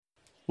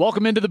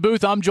Welcome into the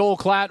booth. I'm Joel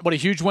Klatt. What a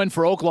huge win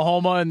for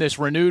Oklahoma in this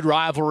renewed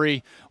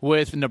rivalry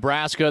with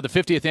Nebraska, the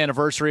 50th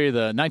anniversary of the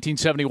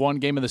 1971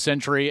 game of the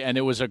century, and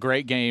it was a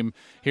great game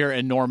here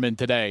in Norman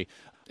today.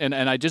 And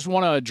I just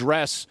want to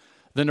address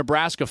the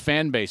Nebraska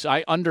fan base.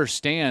 I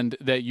understand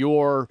that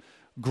you're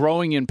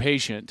growing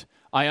impatient.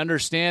 I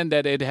understand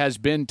that it has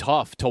been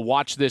tough to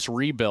watch this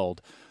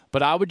rebuild.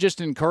 But I would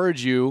just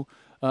encourage you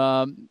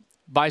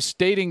by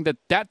stating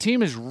that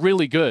team is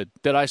really good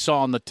that I saw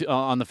on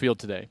the field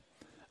today.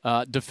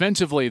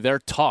 Defensively, they're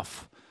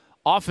tough.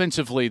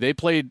 Offensively, they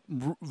played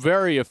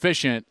very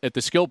efficient at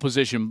the skill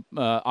position.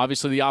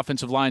 Obviously, the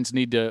offensive lines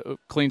need to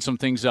clean some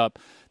things up.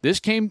 This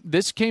came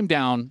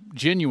down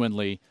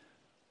genuinely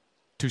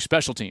to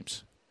special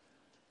teams.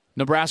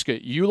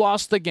 Nebraska, you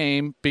lost the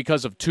game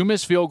because of 2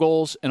 missed field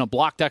goals and a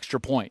blocked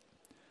extra point.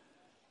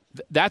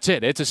 That's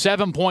it. It's a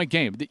 7-point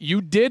game.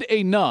 You did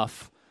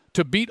enough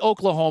to beat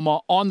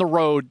Oklahoma on the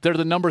road. They're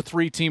the number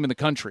 3 team in the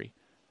country,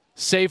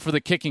 save for the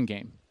kicking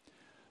game.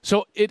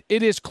 So it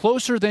is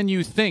closer than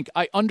you think.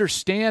 I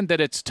understand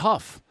that it's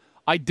tough.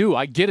 I do.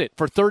 I get it.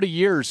 For 30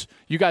 years,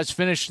 you guys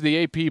finished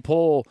the AP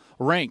poll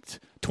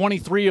ranked.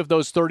 23 of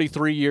those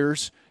 33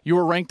 years, you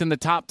were ranked in the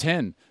top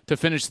 10 to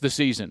finish the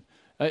season.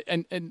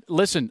 And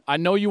listen, I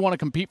know you want to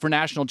compete for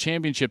national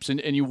championships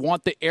and you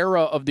want the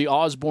era of the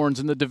Osbornes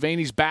and the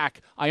Devaney's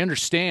back. I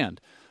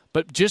understand.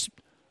 But just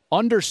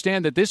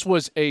understand that this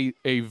was a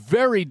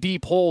very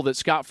deep hole that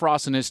Scott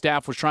Frost and his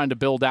staff was trying to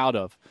build out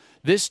of.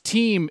 This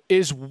team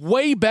is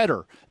way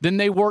better than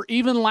they were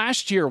even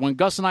last year when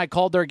Gus and I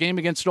called their game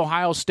against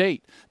Ohio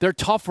State. They're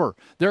tougher.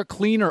 They're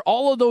cleaner.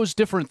 All of those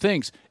different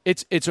things.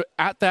 It's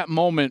at that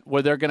moment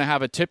where they're going to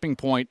have a tipping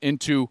point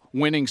into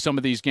winning some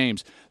of these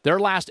games. Their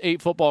last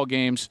 8 football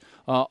games,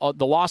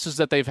 the losses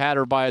that they've had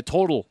are by a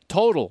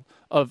total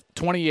of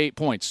 28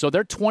 points. So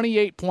they're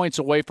 28 points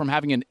away from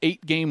having an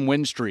 8-game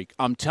win streak.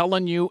 I'm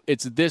telling you,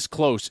 it's this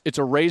close. It's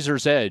a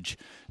razor's edge.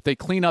 If they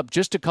clean up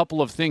just a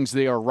couple of things,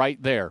 they are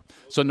right there.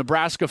 So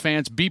Nebraska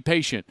fans, be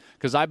patient,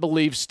 because I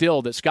believe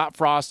still that Scott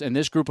Frost and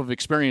this group of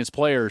experienced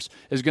players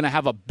is going to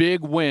have a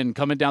big win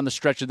coming down the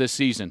stretch of this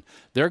season.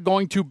 They're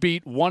going to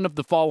beat one of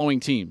the following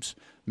teams: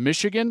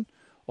 Michigan,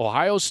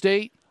 Ohio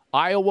State,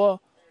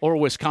 Iowa, or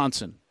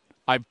Wisconsin.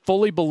 I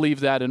fully believe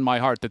that in my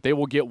heart, that they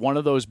will get one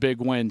of those big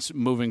wins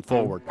moving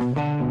forward.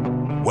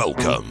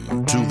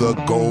 Welcome to the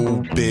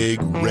Go Big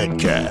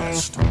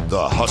Redcast,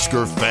 the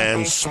Husker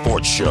Fan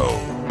Sports Show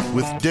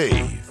with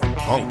Dave,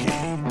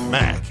 Honky,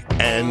 Mac,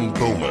 and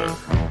Boomer.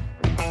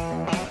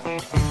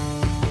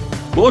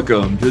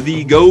 Welcome to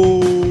the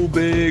Go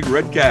Big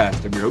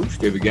Redcast. I'm your host,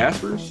 David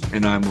Gaspers,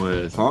 and I'm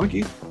with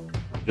Honky.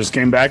 Just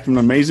came back from an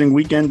amazing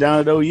weekend down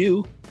at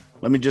OU.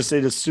 Let me just say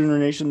to Sooner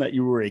Nation that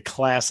you were a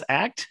class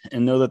act,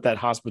 and know that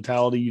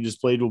hospitality you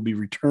displayed will be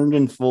returned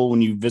in full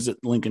when you visit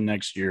Lincoln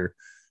next year.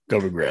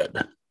 Go Big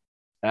Red.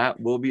 That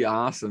will be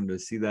awesome to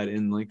see that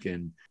in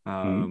Lincoln.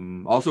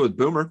 Also with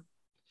Boomer.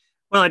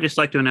 Well, I'd just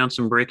like to announce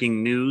some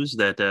breaking news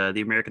that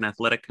the American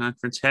Athletic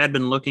Conference had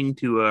been looking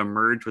to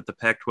merge with the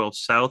Pac-12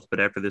 South, but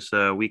after this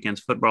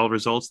weekend's football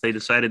results, they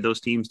decided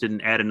those teams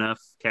didn't add enough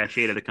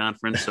cachet to the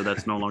conference, so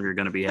that's no longer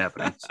going to be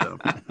happening. So.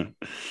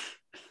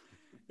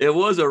 It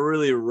was a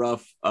really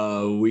rough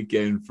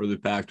weekend for the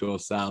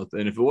Pac-12 South,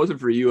 and if it wasn't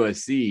for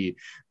USC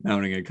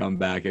mounting a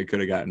comeback, it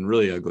could have gotten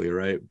really ugly,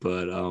 right?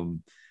 But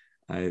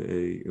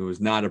it was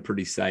not a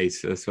pretty sight,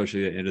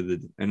 especially at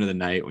the end of the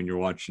night when you're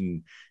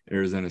watching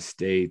Arizona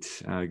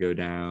State go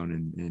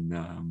down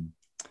and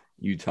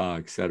Utah,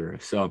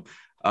 etc. So,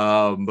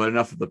 but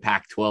enough of the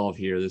Pac-12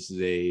 here. This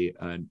is a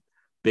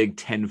Big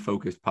Ten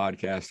focused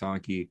podcast,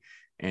 Honky,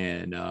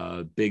 and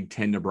Big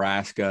Ten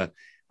Nebraska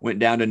went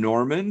down to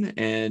Norman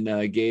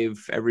and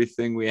gave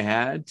everything we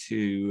had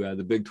to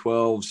the Big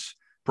 12's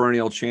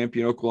perennial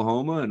champion,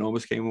 Oklahoma, and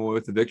almost came away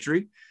with the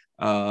victory.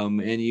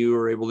 And you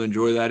were able to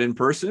enjoy that in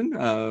person.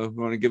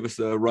 Want to give us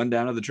a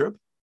rundown of the trip?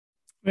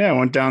 Yeah, I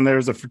went down there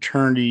as a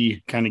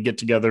fraternity kind of get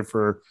together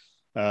for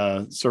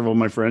several of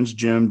my friends,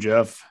 Jim,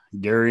 Jeff,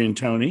 Gary, and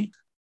Tony.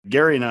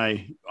 Gary and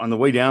I, on the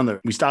way down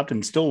there, we stopped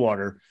in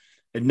Stillwater.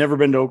 Had never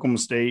been to Oklahoma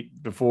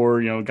State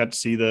before, got to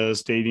see the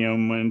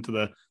stadium, went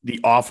to the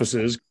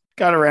offices,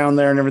 got around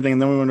there and everything.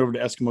 And then we went over to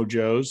Eskimo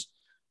Joe's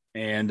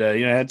and,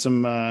 had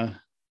some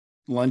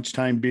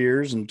lunchtime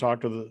beers and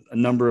talked with a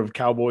number of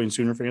Cowboy and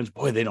Sooner fans.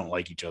 Boy, they don't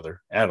like each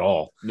other at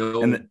all.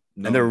 No. And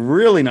they're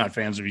really not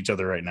fans of each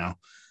other right now.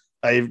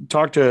 I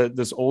talked to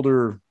this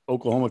older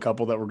Oklahoma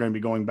couple that were going to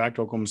be going back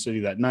to Oklahoma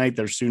City that night.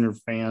 They're Sooner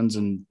fans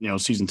and,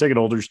 season ticket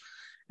holders.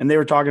 And they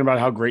were talking about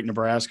how great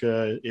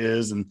Nebraska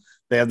is. And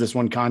they have this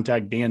one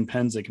contact, Dan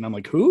Penzick. And I'm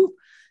like, who?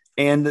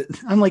 And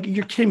I'm like,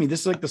 you're kidding me. This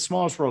is like the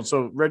smallest world.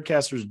 So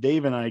Redcasters,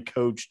 Dave and I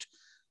coached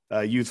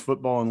youth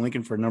football in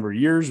Lincoln for a number of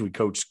years. We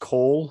coached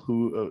Cole,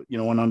 who,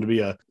 went on to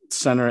be a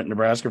center at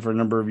Nebraska for a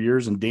number of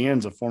years. And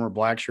Dan's a former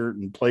black shirt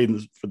and played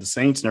for the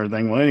Saints and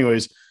everything. Well,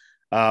 anyways,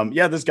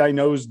 this guy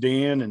knows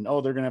Dan and,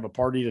 they're going to have a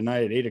party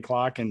tonight at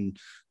 8:00 and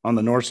on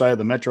the north side of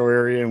the metro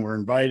area. And we're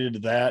invited to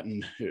that.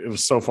 And it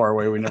was so far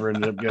away. We never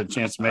ended up getting a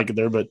chance to make it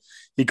there, but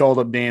he called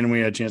up Dan and we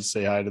had a chance to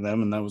say hi to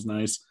them. And that was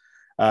nice.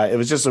 it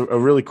was just a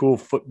really cool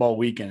football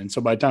weekend. And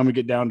so by the time we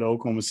get down to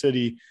Oklahoma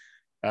City,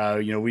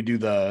 we do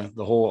the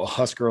whole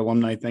Husker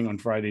alumni thing on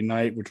Friday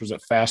night, which was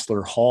at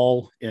Fassler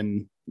Hall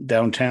in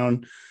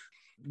downtown.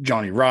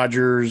 Johnny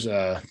Rogers,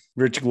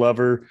 Rich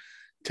Glover,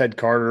 Ted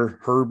Carter,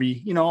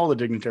 Herbie, all the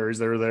dignitaries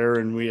that were there.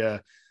 And we,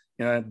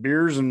 had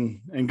beers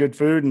and good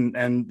food.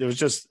 And it was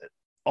just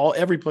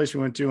every place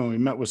we went to, and we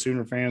met with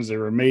Sooner fans. They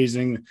were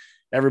amazing.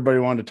 Everybody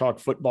wanted to talk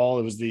football.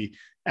 It was the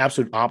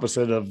absolute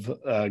opposite of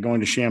going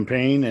to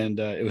Champaign. And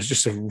it was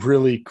just a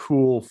really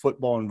cool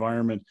football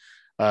environment.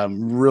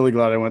 Really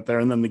glad I went there.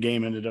 And then the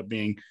game ended up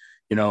being,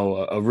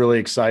 a really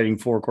exciting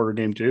 4-quarter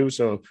game too.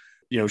 So,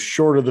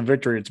 short of the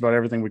victory, it's about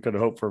everything we could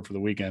have hoped for the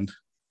weekend.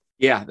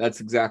 Yeah, that's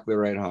exactly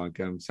right, Honk.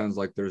 Sounds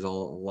like there's a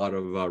lot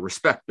of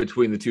respect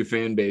between the two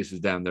fan bases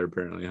down there,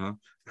 apparently, huh?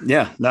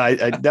 Yeah, no,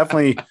 I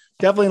definitely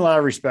a lot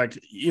of respect.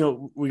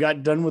 We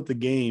got done with the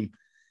game,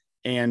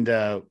 and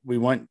we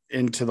went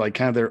into like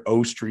kind of their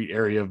O Street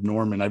area of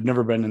Norman. I've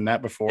never been in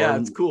that before. Yeah,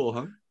 it's cool,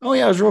 huh? Oh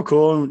yeah, it was real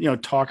cool.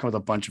 And talking with a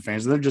bunch of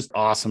fans, and they're just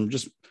awesome.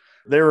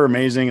 They were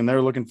amazing, and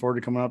they're looking forward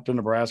to coming up to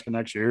Nebraska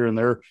next year. And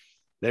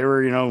they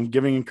were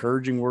giving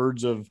encouraging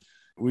words of,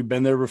 we've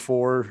been there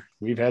before.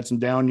 We've had some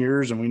down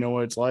years and we know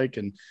what it's like,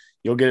 and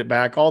you'll get it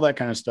back, all that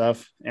kind of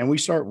stuff. And we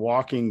start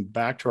walking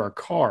back to our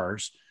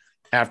cars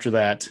after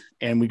that.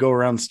 And we go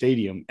around the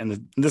stadium,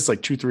 and this is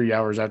like 2-3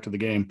 hours after the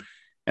game,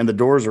 and the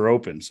doors are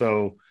open.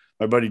 So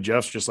my buddy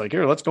Jeff's just like,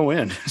 here, let's go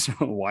in. So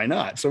why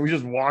not? So we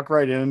just walk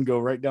right in, go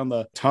right down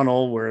the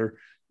tunnel where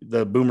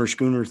the Boomer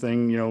Schooner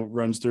thing,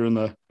 runs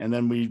through and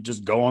then we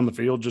just go on the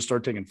field, just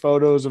start taking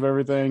photos of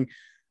everything.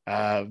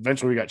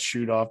 Eventually we got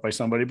shooed off by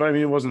somebody, but I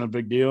mean, it wasn't a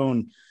big deal,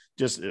 and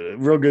just a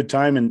real good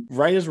time. And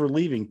right as we're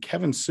leaving,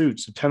 Kevin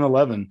Suits at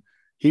 10-11,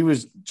 he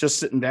was just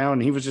sitting down,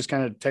 and he was just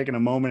kind of taking a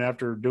moment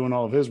after doing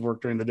all of his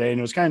work during the day. And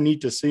it was kind of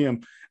neat to see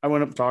him. I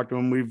went up and talked to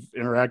him. We've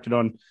interacted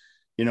on,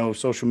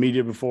 social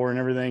media before and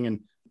everything. And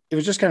it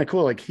was just kind of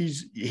cool. Like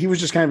he was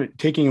just kind of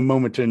taking a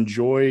moment to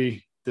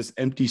enjoy this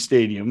empty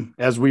stadium,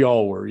 as we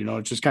all were,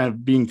 it's just kind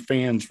of being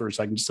fans for a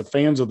second, just the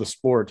fans of the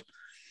sport.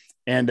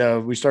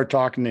 And we start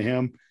talking to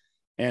him.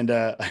 And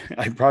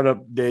I brought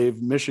up Dave,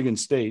 Michigan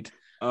State,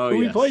 who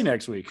we play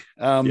next week.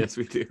 Yes,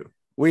 we do.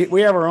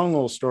 We have our own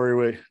little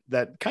story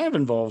that kind of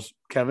involves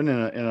Kevin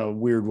in a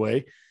weird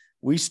way.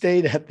 We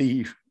stayed at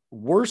the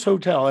worst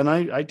hotel, and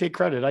I take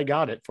credit. I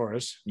got it for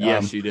us.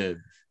 Yes, you did.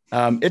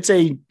 It's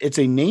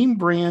a name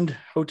brand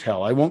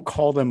hotel. I won't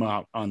call them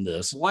out on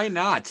this. Why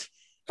not?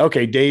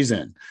 Okay, Days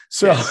Inn.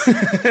 So,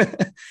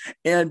 yes.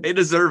 And they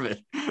deserve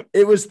it.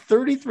 It was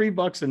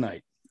 $33 a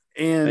night.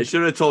 And I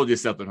should have told you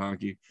something,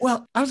 Honky.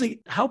 Well, I was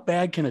like, how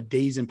bad can a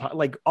Days Inn,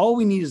 like, all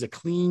we need is a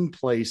clean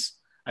place.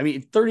 I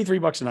mean,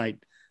 $33 a night.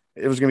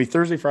 It was going to be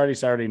Thursday, Friday,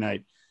 Saturday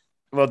night.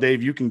 Well,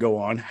 Dave, you can go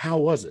on. How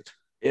was it?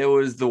 It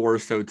was the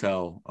worst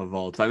hotel of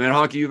all time. And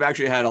Honky, you've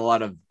actually had a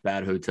lot of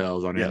bad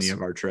hotels on any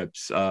of our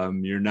trips.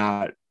 You're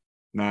not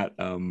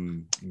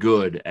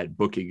good at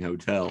booking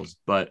hotels,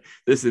 but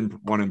this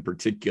one in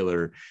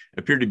particular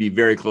appeared to be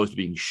very close to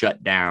being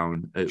shut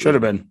down. It should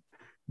have been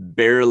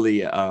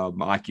barely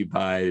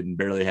occupied and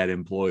barely had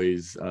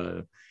employees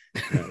that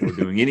were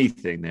doing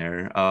anything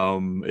there.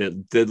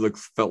 It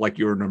felt like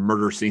you were in a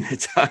murder scene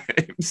at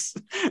times.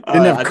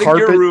 I think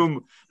your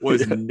room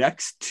was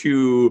next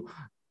to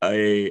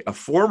a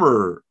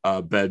former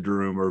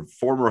bedroom or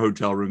former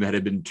hotel room that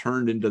had been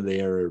turned into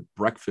their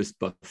breakfast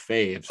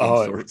buffet of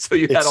some sort. So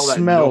you had all that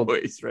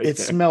noise right there. It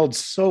smelled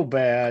so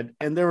bad,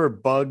 and there were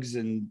bugs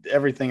and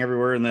everything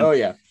everywhere. And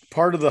then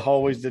part of the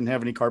hallways didn't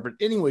have any carpet.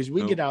 Anyways,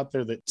 we get out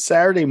there that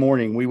Saturday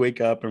morning, we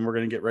wake up and we're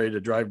going to get ready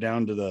to drive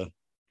down to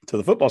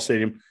the football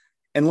stadium.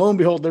 And lo and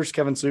behold, there's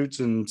Kevin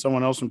Suits and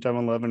someone else from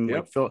 10-11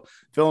 like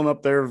filling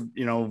up their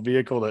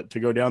vehicle to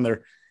go down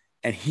there.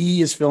 And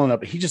he is filling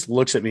up. He just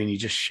looks at me and he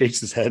just shakes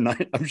his head.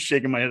 And I'm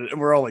shaking my head. And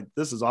we're all like,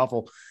 this is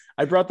awful.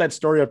 I brought that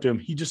story up to him.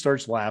 He just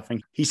starts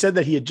laughing. He said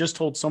that he had just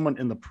told someone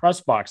in the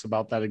press box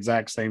about that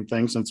exact same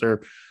thing since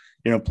they're,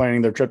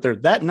 planning their trip there.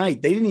 That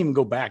night, they didn't even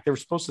go back. They were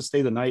supposed to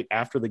stay the night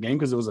after the game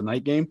because it was a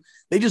night game.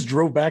 They just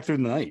drove back through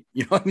the night.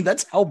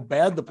 That's how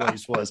bad the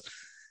place was.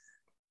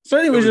 So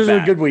anyways, it was a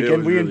good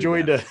weekend. We really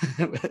enjoyed it.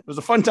 It was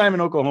a fun time in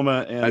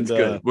Oklahoma. And that's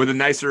good. With a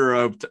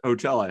nicer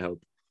hotel, I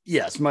hope.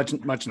 Yes, much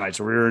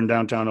nicer. We were in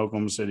downtown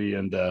Oklahoma City,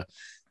 and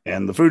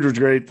the food was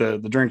great. The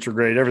drinks were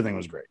great. Everything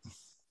was great,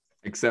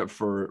 except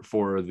for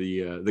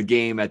the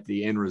game at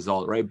the end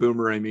result, right,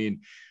 Boomer? I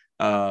mean,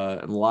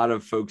 a lot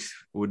of folks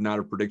would not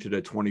have predicted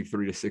a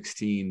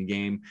 23-16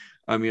 game.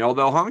 I mean,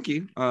 although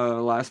Honky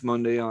last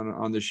Monday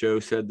on the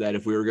show said that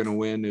if we were going to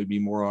win, it would be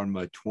more on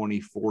a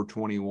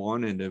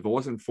 24-21, and if it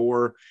wasn't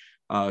for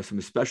some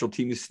special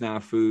teams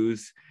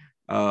snafus,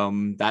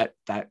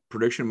 that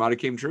prediction might have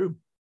came true.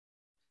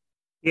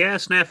 Yeah,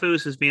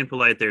 snafus is being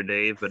polite there,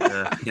 Dave, but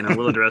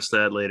we'll address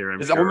that later.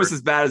 It's almost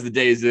as bad as the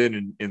Days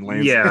in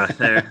Lansing. Yeah,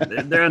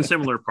 they're on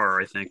similar par.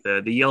 I think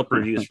the Yelp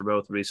reviews for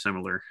both will be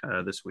similar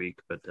this week.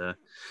 But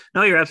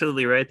no, you're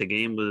absolutely right. The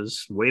game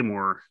was way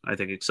more, I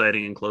think,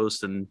 exciting and close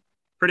than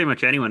pretty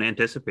much anyone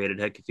anticipated.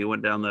 Heck, if you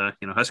went down the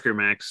Husker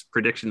Max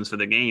predictions for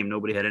the game,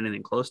 nobody had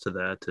anything close to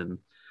that. And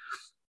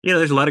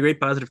there's a lot of great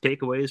positive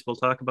takeaways we'll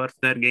talk about from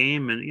that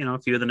game, and a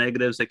few of the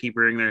negatives that keep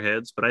rearing their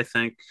heads. But I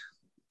think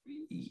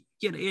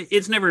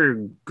it's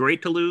never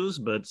great to lose,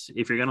 but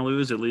if you're going to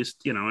lose, at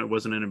least it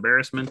wasn't an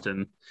embarrassment,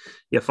 and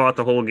you fought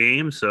the whole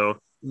game. So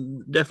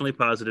definitely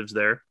positives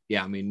there.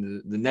 Yeah, I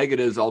mean the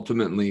negatives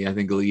ultimately I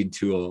think lead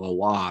to a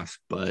loss,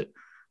 but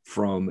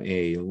from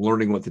a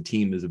learning what the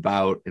team is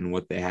about and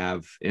what they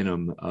have in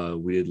them,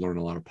 we did learn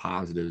a lot of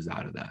positives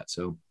out of that.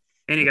 So,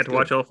 and you got to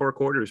watch all 4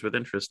 quarters with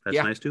interest. That's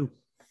nice too.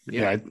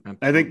 Yeah,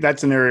 I think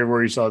that's an area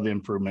where you saw the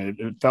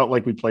improvement. It felt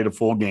like we played a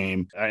full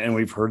game, and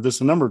we've heard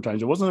this a number of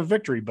times. It wasn't a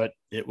victory, but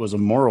it was a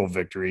moral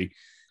victory.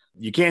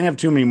 You can't have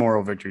too many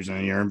moral victories in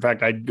a year. In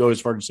fact, I'd go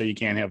as far to say you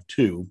can't have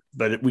 2,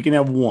 but we can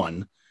have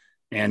 1.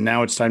 And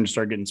now it's time to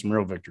start getting some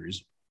real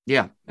victories.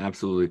 Yeah,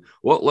 absolutely.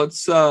 Well,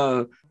 let's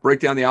break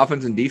down the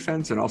offense and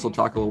defense and also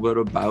talk a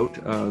little bit about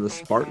the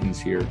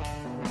Spartans here.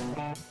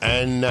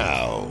 And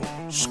now,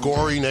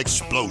 scoring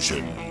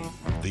explosion,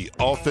 the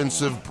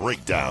offensive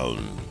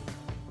breakdown.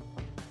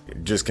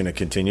 Just going to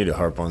continue to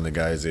harp on the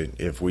guys.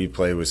 If we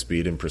play with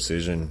speed and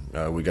precision,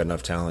 we got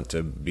enough talent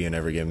to be in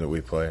every game that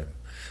we play.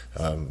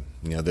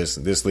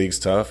 This league's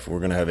tough. We're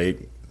going to have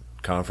 8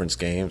 conference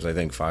games. I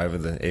think 5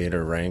 of the 8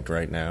 are ranked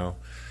right now.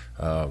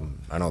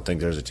 I don't think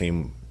there's a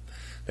team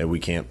that we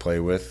can't play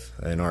with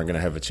and aren't going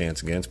to have a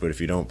chance against. But if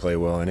you don't play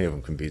well, any of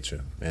them can beat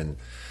you. And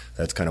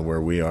that's kind of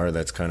where we are.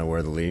 That's kind of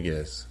where the league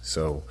is.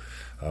 So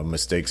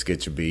mistakes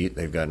get you beat.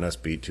 They've gotten us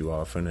beat too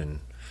often,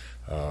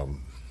 and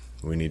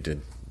we need to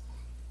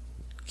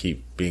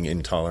keep being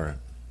intolerant.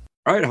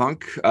 All right,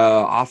 Hunk.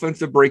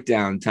 Offensive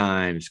breakdown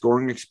time.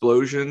 Scoring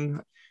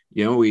explosion.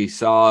 We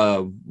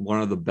saw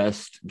one of the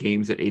best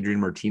games that Adrian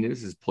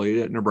Martinez has played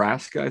at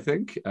Nebraska, I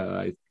think.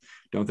 I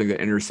don't think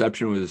that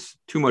interception was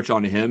too much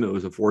on him. It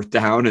was a 4th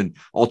down and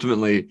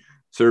ultimately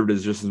served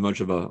as just as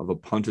much of a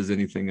punt as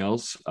anything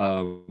else.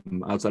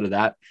 Outside of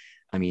that,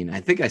 I mean, I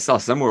think I saw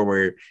somewhere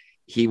where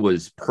he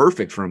was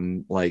perfect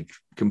from like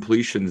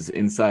completions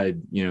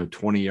inside,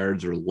 20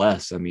 yards or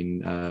less. I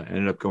mean,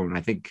 ended up going,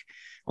 I think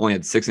only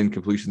had 6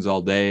 incompletions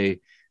all day,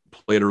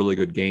 played a really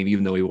good game,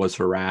 even though he was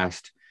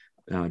harassed.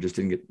 Just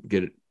didn't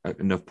get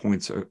enough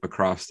points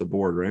across the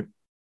board, right?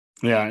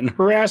 Yeah, and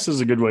harass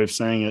is a good way of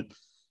saying it.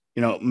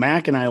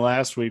 Mac and I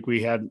last week,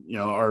 we had,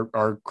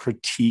 our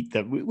critique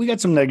that we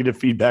got some negative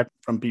feedback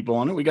from people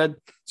on it. We got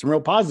some real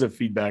positive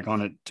feedback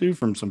on it too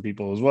from some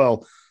people as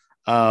well.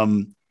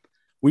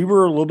 We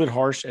were a little bit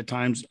harsh at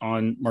times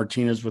on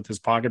Martinez with his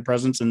pocket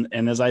presence.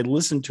 And as I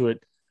listened to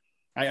it,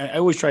 I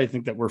always try to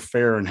think that we're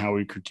fair in how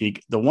we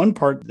critique. The one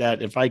part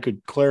that, if I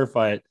could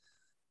clarify it,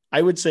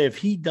 I would say if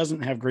he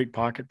doesn't have great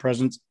pocket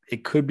presence,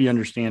 it could be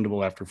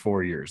understandable after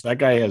 4 years. That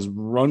guy has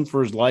run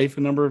for his life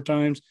a number of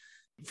times.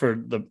 For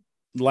the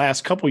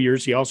last couple of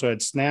years, he also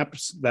had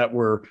snaps that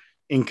were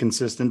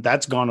inconsistent.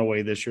 That's gone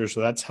away this year,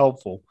 so that's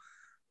helpful.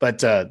 But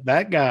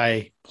that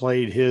guy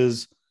played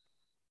his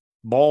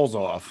balls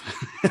off.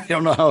 I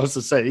don't know how else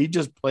to say it. He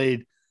just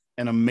played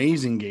an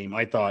amazing game,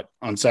 I thought,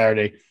 on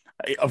Saturday.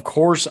 Of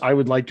course, I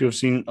would like to have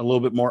seen a little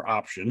bit more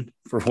option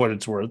for what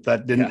it's worth.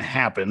 That didn't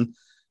happen.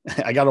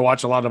 I got to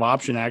watch a lot of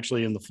option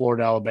actually in the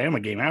Florida-Alabama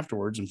game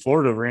afterwards, and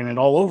Florida ran it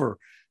all over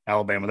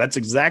Alabama. That's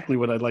exactly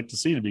what I'd like to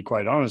see, to be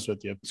quite honest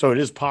with you. So it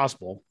is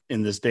possible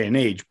in this day and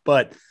age.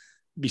 But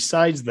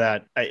besides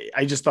that,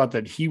 I just thought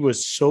that he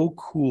was so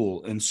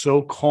cool and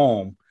so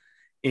calm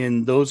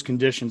in those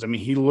conditions. I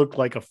mean, he looked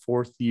like a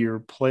 4th-year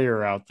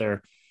player out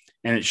there,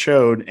 and it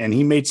showed. And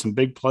he made some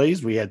big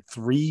plays. We had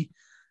 3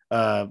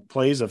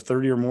 plays of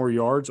 30 or more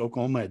yards.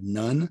 Oklahoma had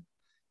none.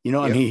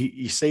 And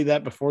you say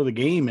that before the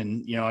game,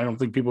 and, I don't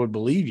think people would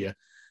believe you.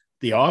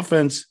 The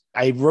offense,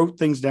 I wrote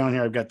things down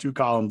here. I've got 2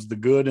 columns, the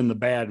good and the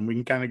bad, and we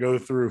can kind of go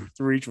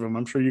through each of them.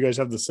 I'm sure you guys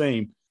have the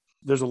same.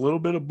 There's a little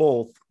bit of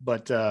both,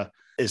 but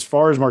as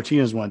far as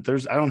Martinez went,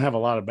 I don't have a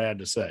lot of bad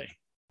to say.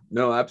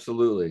 No,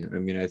 absolutely. I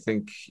mean, I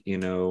think,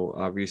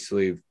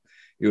 obviously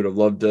you would have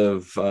loved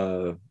to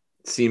have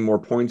seen more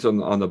points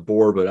on the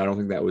board, but I don't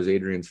think that was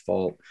Adrian's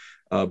fault.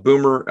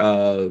 Boomer,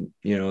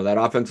 that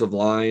offensive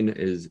line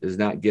is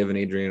not giving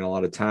Adrian a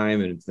lot of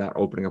time, and it's not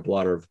opening up a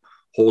lot of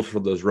holes for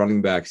those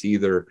running backs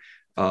either.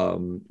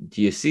 Do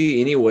you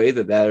see any way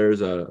that there's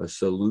a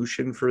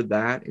solution for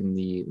that in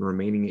the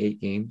remaining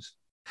 8 games?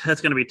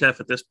 That's going to be tough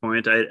at this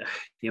point.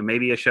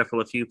 Maybe you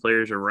shuffle a few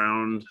players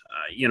around.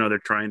 They're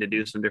trying to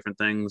do some different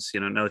things.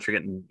 Now that you're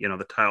getting,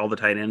 all the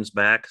tight ends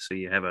back, so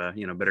you have a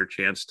better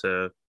chance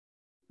to,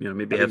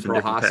 maybe have some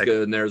different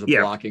Prohaska, and there's a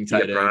blocking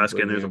tight end.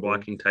 Prohaska, and there's a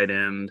blocking tight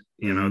end.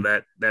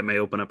 That may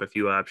open up a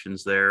few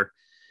options there.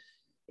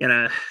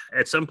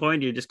 At some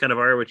point, you just kind of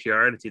are what you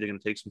are. And it's either going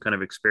to take some kind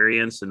of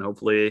experience, and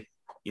hopefully,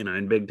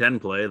 in Big Ten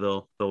play,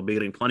 they'll be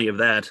getting plenty of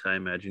that, I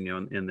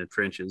imagine, in the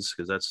trenches,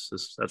 because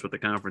that's what the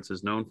conference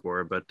is known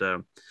for. But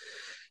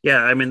Yeah,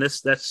 I mean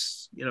that's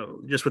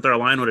just with our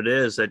line what it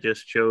is, that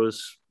just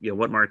shows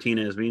what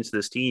Martinez means to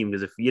this team.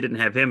 Because if you didn't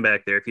have him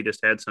back there, if you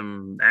just had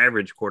some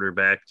average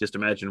quarterback, just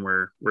imagine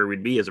where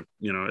we'd be as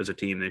a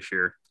team this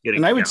year.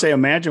 And I would say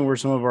imagine where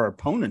some of our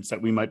opponents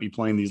that we might be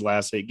playing these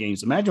last 8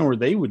 games, imagine where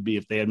they would be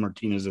if they had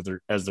Martinez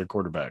as their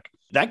quarterback.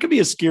 That could be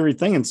a scary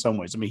thing in some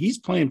ways. I mean, he's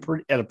playing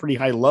at a pretty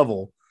high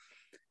level,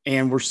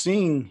 and we're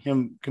seeing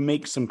him can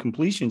make some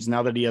completions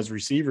now that he has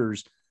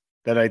receivers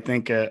that I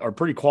think are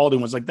pretty quality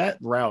ones, like that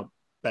route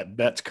that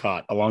Betts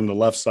caught along the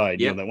left side,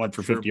 that went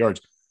for 50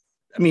 yards.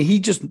 I mean, he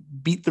just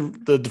beat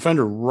the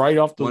defender right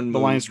off the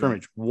line of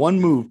scrimmage, one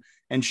move,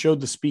 and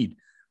showed the speed.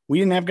 We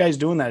didn't have guys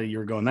doing that a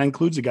year ago, and that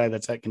includes a guy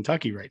that's at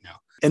Kentucky right now.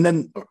 And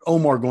then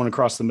Omar going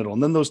across the middle.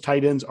 And then those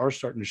tight ends are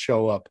starting to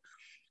show up.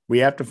 We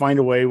have to find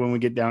a way when we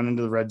get down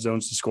into the red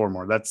zones to score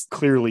more. That's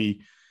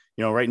clearly,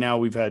 right now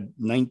we've had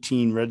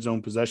 19 red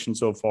zone possessions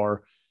so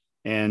far,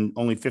 and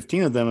only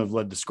 15 of them have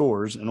led to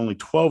scores, and only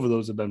 12 of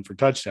those have been for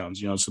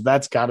touchdowns, so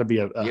that's got to be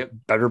a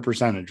better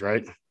percentage,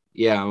 right?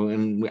 Yeah,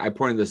 and I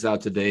pointed this out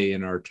today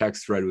in our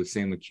text thread with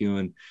Sam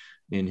McEwen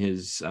in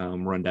his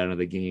rundown of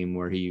the game,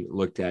 where he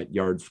looked at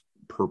yards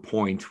per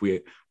point.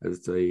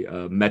 It's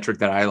a metric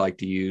that I like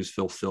to use.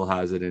 Phil still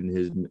has it in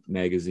his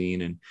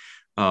magazine, and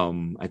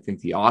I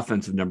think the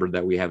offensive number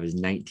that we have is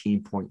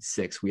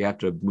 19.6. We have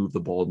to move the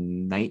ball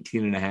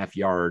 19 and a half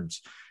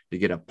yards to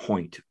get a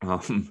point.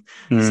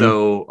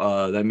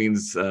 So that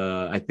means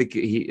I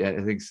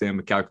think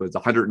Sam calculates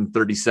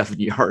 137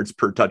 yards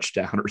per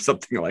touchdown or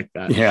something like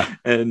that. Yeah.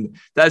 And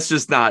that's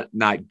just not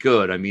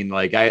good. I mean,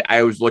 like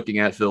I was looking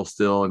at Phil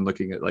Still and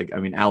looking at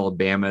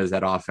Alabama is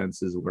at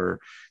offenses where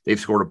they've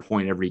scored a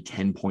point every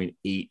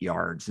 10.8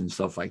 yards and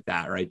stuff like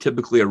that, right?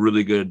 Typically a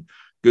really good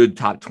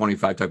top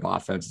 25 type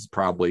offense is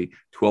probably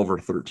 12 or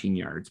 13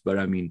 yards. But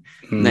I mean,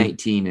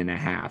 19 and a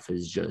half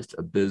is just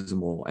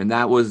abysmal. And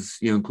that was,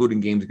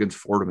 including games against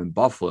Fordham and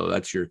Buffalo.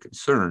 That's your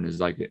concern, is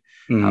like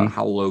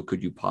how low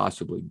could you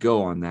possibly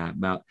go on that?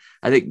 Now,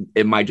 I think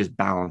it might just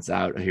balance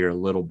out here a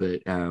little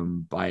bit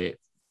by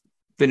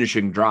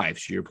finishing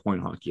drives, to your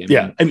point,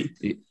 Honky. I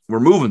mean, we're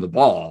moving the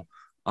ball.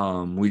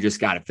 We just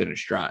got to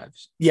finish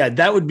drives. Yeah,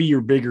 that would be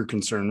your bigger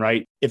concern,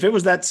 right? If it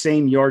was that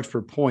same yards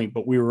per point,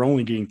 but we were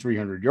only getting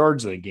 300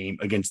 yards in a game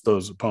against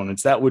those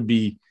opponents, that would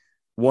be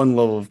one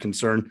level of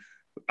concern.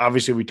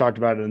 Obviously, we talked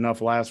about it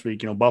enough last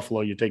week.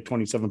 Buffalo, you take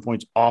 27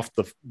 points off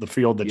the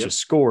field that just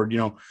scored,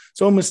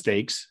 so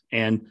mistakes.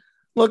 And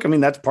look, I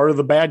mean, that's part of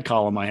the bad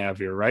column I have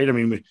here, right? I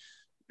mean,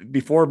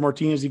 before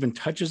Martinez even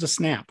touches a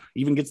snap,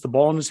 even gets the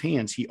ball in his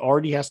hands, he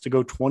already has to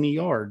go 20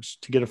 yards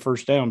to get a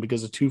first down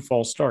because of 2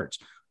 false starts.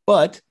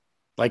 But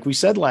like we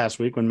said last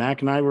week, when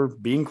Mac and I were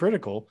being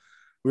critical,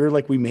 we were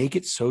like, we make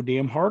it so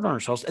damn hard on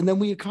ourselves. And then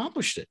we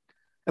accomplished it.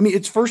 I mean,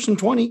 it's 1st and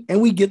 20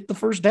 and we get the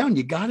first down.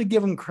 You got to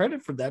give them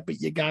credit for that,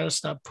 but you got to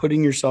stop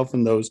putting yourself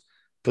in those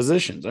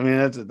positions. I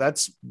mean,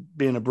 that's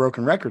being a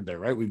broken record there,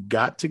 right? We've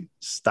got to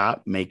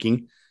stop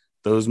making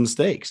those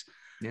mistakes.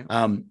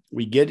 Yeah.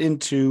 We get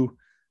into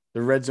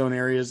the red zone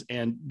areas,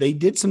 and they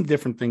did some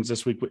different things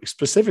this week,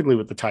 specifically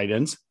with the tight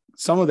ends.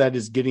 Some of that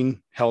is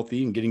getting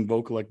healthy and getting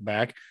Vokalek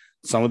back.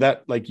 Some of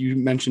that, like you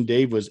mentioned,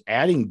 Dave, was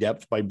adding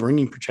depth by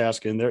bringing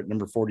Prochaska in there at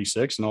number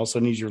 46, and all of a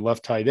sudden he's your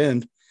left tight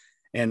end.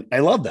 And I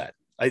love that.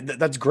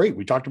 That's great.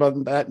 We talked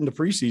about that in the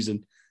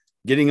preseason,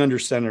 getting under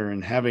center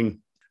and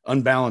having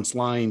unbalanced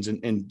lines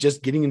and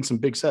just getting in some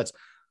big sets.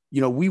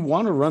 We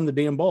want to run the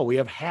damn ball. We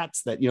have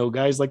hats that,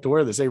 guys like to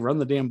wear that say run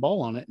the damn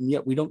ball on it, and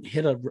yet we don't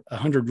hit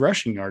 100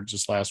 rushing yards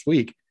this last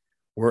week.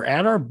 We're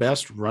at our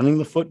best running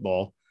the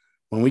football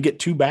when we get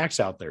 2 backs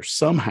out there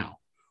somehow.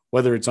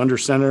 Whether it's under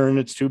center and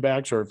it's 2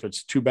 backs, or if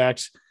it's 2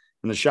 backs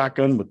in the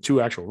shotgun with 2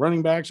 actual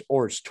running backs,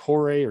 or it's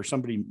Torrey or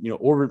somebody,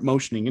 orbit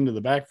motioning into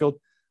the backfield,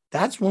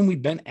 that's when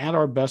we've been at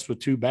our best with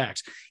 2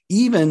 backs.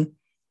 Even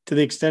to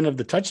the extent of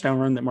the touchdown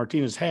run that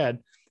Martinez had,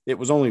 it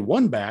was only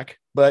 1 back,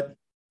 but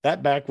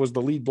that back was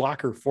the lead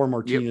blocker for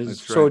Martinez.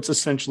 Yep, so it's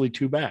essentially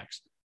 2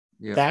 backs.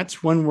 Yep.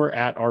 That's when we're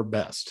at our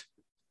best,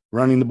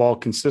 running the ball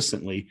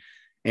consistently.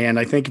 And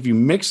I think if you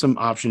mix some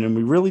option, and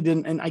we really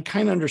didn't, and I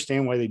kind of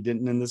understand why they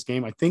didn't in this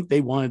game. I think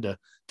they wanted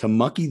to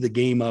mucky the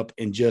game up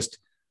and just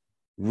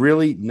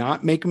really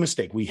not make a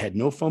mistake. We had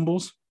no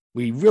fumbles.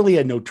 We really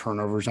had no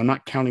turnovers. I'm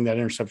not counting that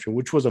interception,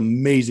 which was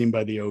amazing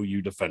by the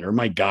OU defender.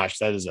 My gosh,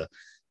 that is an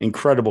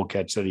incredible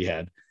catch that he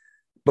had.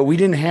 But we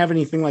didn't have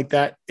anything like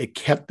that. It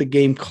kept the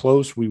game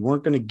close. We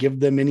weren't going to give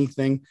them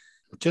anything.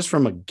 Just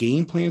from a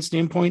game plan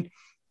standpoint,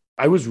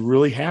 I was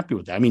really happy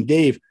with that. I mean,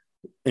 Dave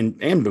and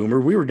Boomer,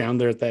 we were down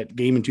there at that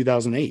game in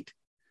 2008,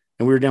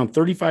 and we were down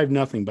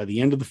 35-0 by the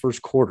end of the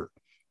first quarter.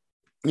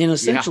 And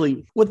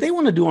essentially what they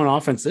want to do on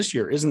offense this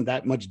year isn't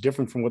that much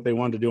different from what they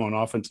wanted to do on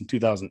offense in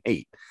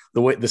 2008,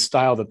 the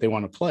style that they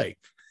want to play.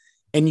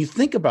 And you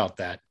think about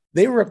that,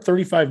 they were up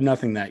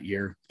 35-0 that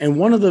year. And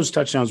one of those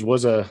touchdowns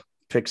was a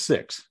pick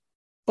 6,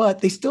 but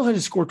they still had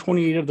to score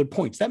 28 other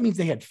points. That means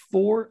they had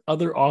 4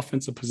 other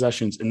offensive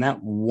possessions in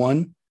that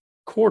one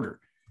quarter.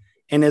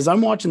 And as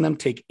I'm watching them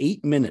take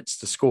 8 minutes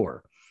to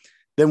score,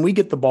 then we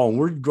get the ball and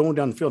we're going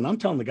down the field. And I'm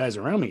telling the guys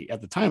around me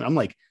at the time, I'm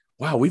like,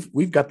 wow,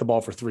 we've got the ball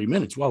for 3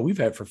 minutes. Wow, we've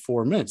had it for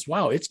 4 minutes.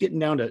 Wow, it's getting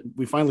down to,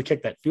 we finally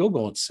kicked that field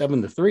goal at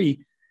 7-3.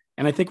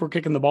 And I think we're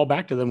kicking the ball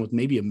back to them with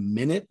maybe a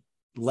minute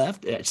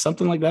left,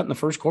 something like that in the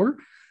first quarter.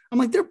 I'm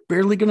like, they're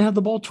barely going to have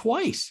the ball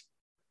twice.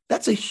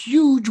 That's a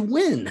huge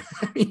win.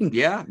 I mean,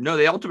 yeah, no,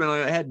 they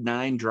ultimately had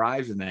 9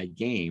 drives in that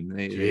game.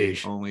 They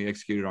only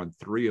executed on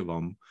 3 of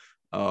them.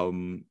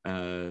 And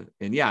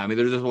yeah, I mean,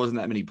 there just wasn't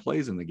that many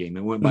plays in the game.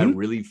 It went by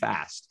really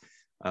fast.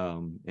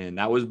 And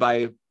that was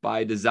by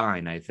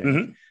design, I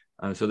think.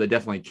 So they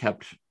definitely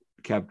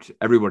kept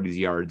everybody's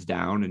yards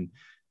down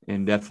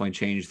and definitely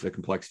changed the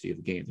complexity of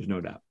the game. There's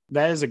no doubt.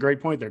 That is a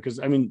great point there.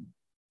 Cause I mean,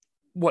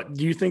 what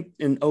do you think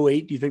in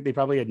 2008? Do you think they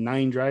probably had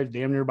 9 drives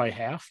damn near by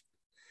half?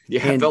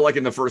 Yeah, it felt like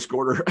in the first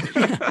quarter.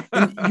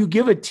 And you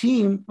give a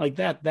team like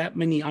that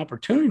many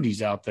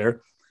opportunities out there.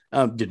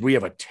 Did we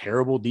have a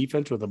terrible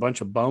defense with a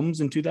bunch of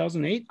bums in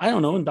 2008? I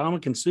don't know. And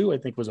Ndamukong Suh, I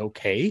think, was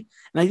okay.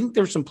 And I think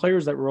there's some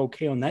players that were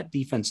okay on that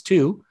defense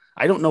too.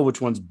 I don't know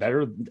which one's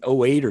better,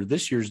 2008 or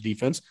this year's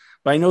defense,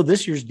 but I know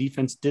this year's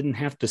defense didn't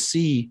have to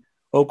see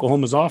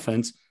Oklahoma's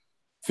offense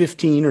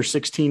 15 or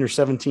 16 or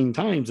 17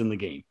 times in the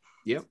game.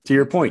 Yep. To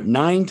your point,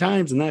 9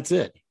 times, and that's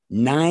it.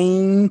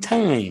 9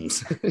 times.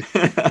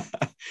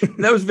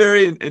 That was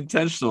very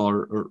intentional,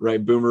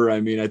 right, Boomer?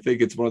 I mean, I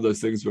think it's one of those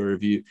things where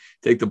if you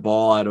take the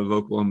ball out of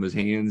Oklahoma's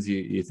hands,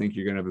 you think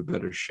you're going to have a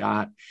better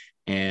shot.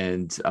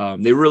 And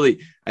they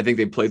really, I think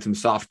they played some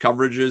soft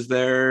coverages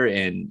there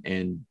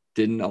and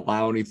didn't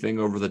allow anything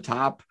over the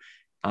top,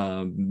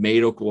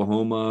 made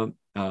Oklahoma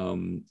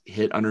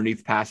hit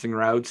underneath passing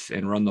routes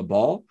and run the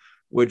ball,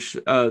 which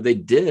they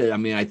did. I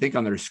mean, I think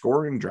on their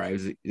scoring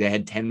drives, they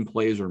had 10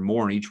 plays or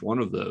more in each one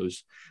of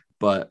those,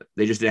 but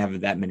they just didn't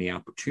have that many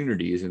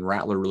opportunities. And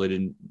Rattler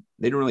didn't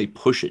really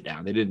push it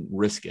down. They didn't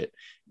risk it.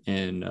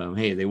 And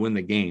hey, they win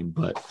the game,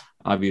 but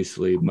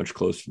obviously much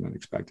closer than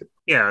expected.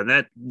 Yeah,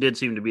 that did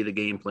seem to be the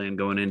game plan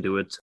going into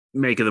it,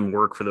 making them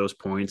work for those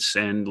points.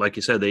 And like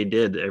you said, they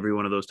did. Every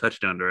one of those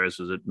touchdown drives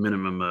was a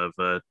minimum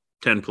of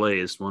 10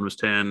 plays. One was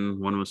 10,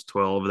 one was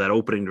 12. That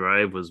opening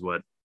drive was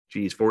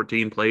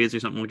 14 plays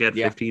or something like that,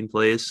 15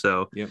 plays.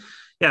 So,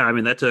 yeah, I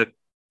mean, that took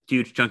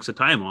huge chunks of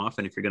time off.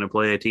 And if you're going to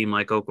play a team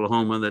like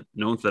Oklahoma that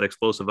known for that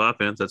explosive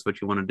offense, that's what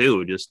you want to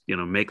do. Just,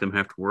 make them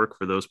have to work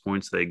for those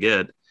points they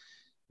get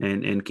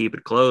and keep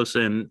it close.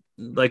 And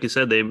like you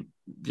said, they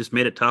just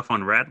made it tough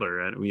on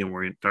Rattler. We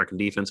weren't talking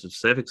defensive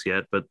specifics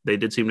yet, but they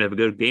did seem to have a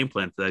good game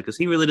plan for that because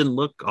he really didn't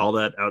look all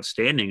that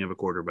outstanding of a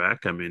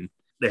quarterback. I mean,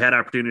 they had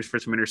opportunities for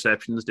some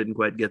interceptions, didn't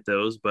quite get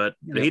those, but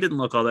he didn't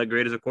look all that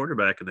great as a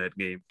quarterback in that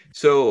game.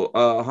 So,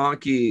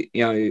 Honky,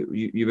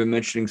 you've been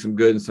mentioning some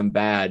good and some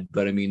bad,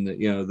 but I mean,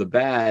 the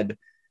bad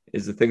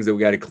is the things that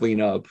we got to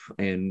clean up,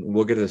 and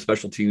we'll get to the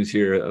special teams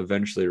here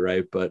eventually,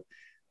 right? But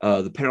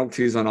the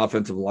penalties on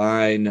offensive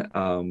line,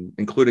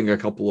 including a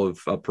couple of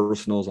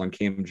personals on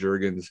Cam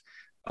Jurgens,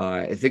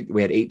 I think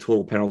we had 8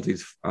 total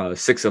penalties,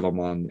 6 of them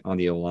on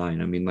the O-line.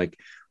 I mean, like,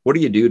 what do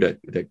you do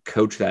to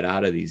coach that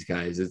out of these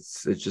guys?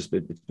 It's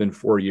been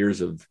 4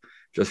 years of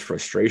just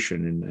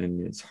frustration,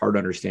 and it's hard to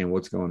understand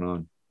what's going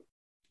on.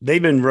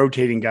 They've been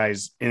rotating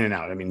guys in and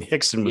out. I mean,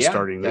 Hickson was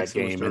starting that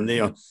game,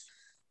 and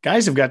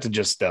guys have got to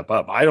just step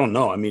up. I don't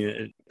know. I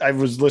mean, I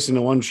was listening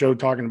to one show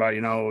talking about,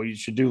 you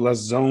should do less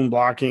zone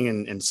blocking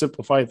and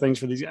simplify things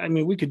for these. I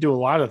mean, we could do a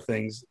lot of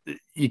things.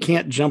 You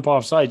can't jump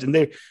off sides, and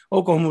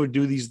Oklahoma would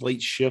do these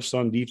late shifts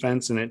on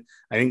defense, and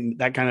I think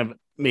that kind of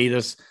made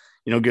us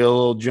get a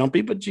little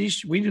jumpy, but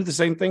geez, we do the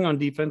same thing on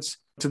defense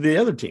to the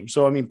other team.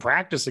 So, I mean,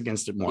 practice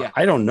against it more. Yeah.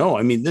 I don't know.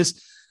 I mean,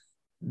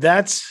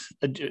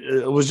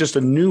 it was just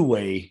a new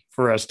way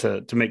for us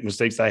to make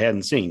mistakes I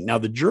hadn't seen. Now,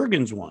 the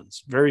Jurgens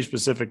ones, very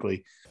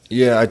specifically.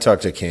 Yeah, I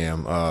talked to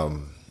Cam.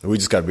 We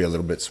just got to be a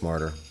little bit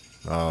smarter.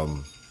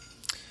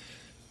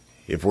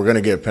 If we're going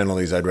to get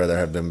penalties, I'd rather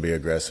have them be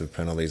aggressive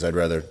penalties. I'd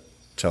rather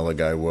tell a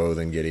guy, whoa,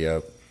 than giddy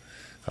up.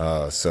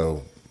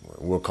 So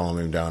we'll calm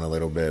him down a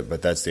little bit,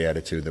 but that's the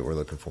attitude that we're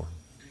looking for.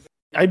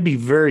 I'd be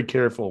very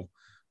careful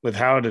with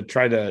how to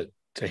try to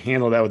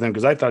handle that with him,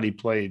 because I thought he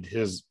played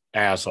his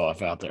ass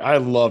off out there. I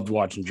loved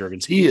watching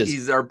Jurgens.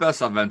 He's our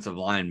best offensive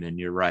lineman.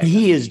 You're right.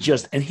 He is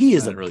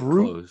a really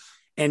brute, close.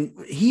 And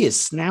he is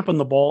snapping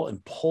the ball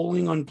and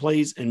pulling on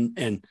plays,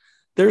 and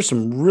there's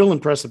some real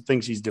impressive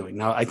things he's doing.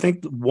 Now, I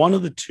think one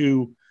of the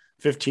 2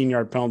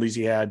 15-yard penalties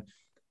he had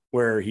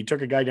where he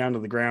took a guy down to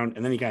the ground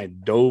and then he kind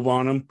of dove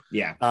on him.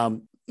 Yeah.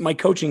 My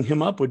coaching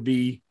him up would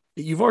be,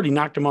 you've already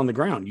knocked him on the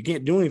ground. You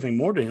can't do anything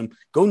more to him.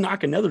 Go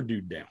knock another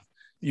dude down.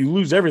 You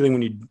lose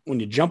everything when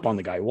you jump on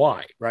the guy.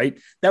 Why? Right?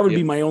 That would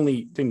be my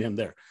only thing to him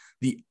there.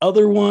 The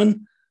other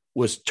one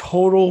was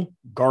total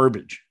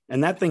garbage.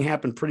 And that thing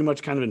happened pretty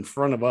much kind of in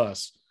front of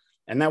us.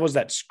 And that was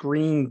that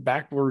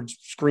backwards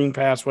screen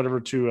pass, whatever,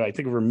 to, I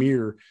think,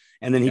 Vermeer.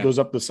 And then he goes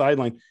up the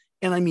sideline.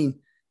 And I mean,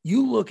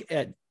 you look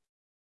at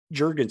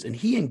Jurgens and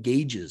he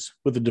engages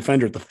with the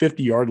defender at the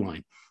 50-yard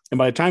line. And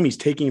by the time he's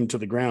taking him to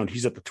the ground,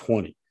 he's at the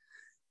 20.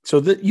 So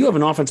that you have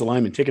an offensive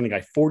lineman taking a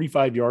guy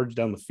 45 yards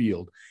down the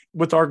field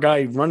with our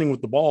guy running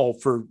with the ball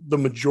for the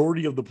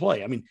majority of the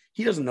play. I mean,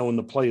 he doesn't know when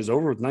the play is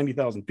over with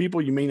 90,000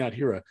 people. You may not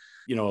hear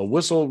a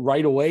whistle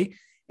right away.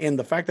 And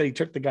the fact that he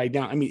took the guy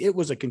down, I mean, it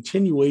was a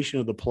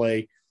continuation of the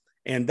play.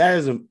 And that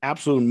is an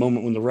absolute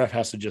moment when the ref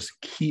has to just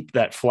keep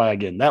that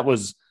flag in. That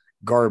was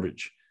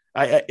garbage.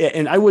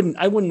 I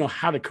wouldn't know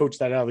how to coach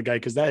that out of the guy,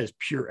 because that is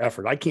pure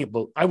effort.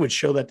 I would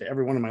show that to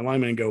every one of my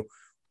linemen and go,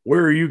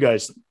 where are you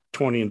guys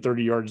 20 and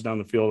 30 yards down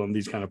the field on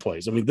these kind of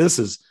plays? I mean, that's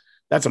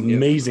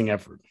amazing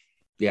effort.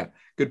 Yeah,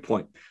 good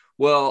point.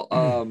 Well,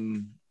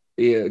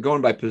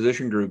 going by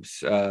position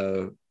groups,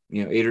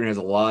 Adrian has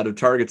a lot of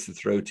targets to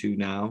throw to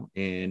now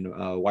in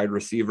wide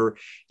receiver,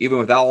 even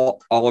without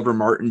Oliver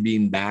Martin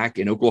being back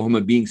and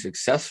Oklahoma being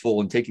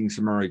successful in taking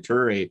Samori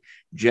Toure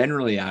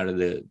generally out of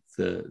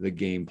the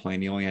game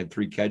plan. He only had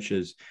 3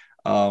 catches.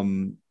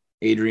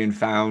 Adrian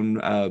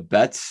found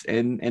Betts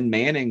and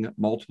Manning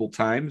multiple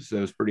times. So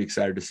I was pretty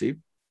excited to see.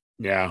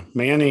 Yeah,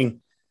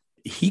 Manning,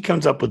 he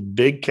comes up with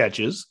big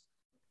catches,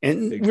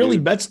 and Big really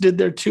dude. Betts did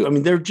there too. I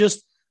mean,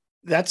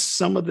 that's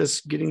some of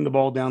this getting the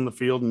ball down the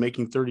field and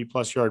making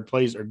 30+ yard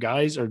plays. Our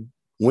guys are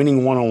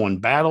winning one-on-one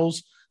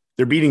battles.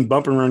 They're beating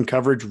bump and run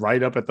coverage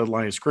right up at the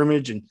line of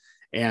scrimmage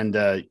and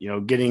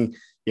getting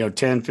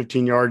 10,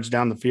 15 yards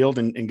down the field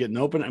and getting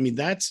open. I mean,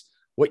 that's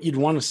what you'd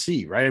want to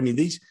see, right? I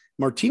mean,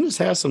 Martinez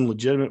has some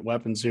legitimate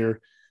weapons here.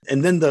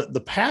 And then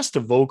the pass to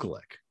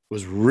Vokalek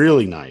was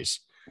really nice.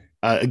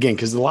 Again,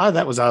 because a lot of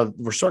that was out.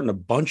 We're starting to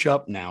bunch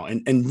up now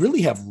and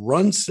really have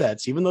run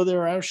sets, even though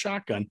they're out of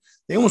shotgun.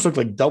 They almost look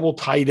like double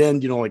tight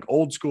end, like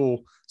old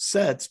school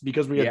sets,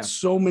 because we had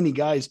so many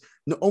guys.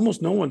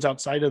 Almost no one's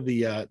outside of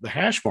the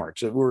hash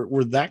marks.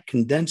 We're that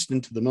condensed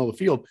into the middle of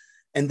the field.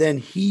 And then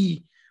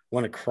he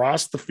went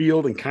across the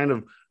field and kind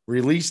of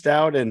released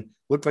out and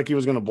looked like he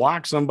was going to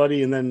block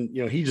somebody. And then,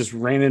 he just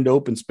ran into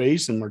open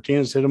space, and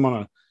Martinez hit him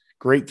on a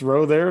great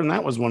throw there. And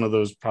that was one of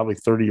those probably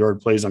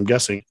 30-yard plays, I'm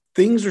guessing.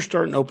 Things are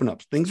starting to open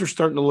up. Things are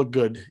starting to look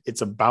good.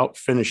 It's about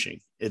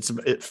finishing. It's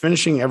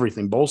finishing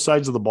everything, both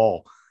sides of the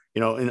ball.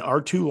 In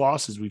our 2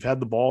 losses, we've had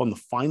the ball in the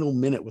final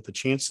minute with a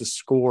chance to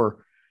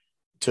score,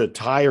 to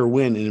tie or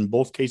win. And in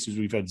both cases,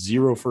 we've had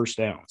 0 first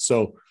down.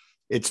 So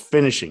it's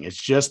finishing.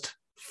 It's just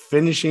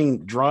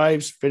finishing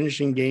drives,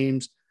 finishing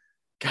games.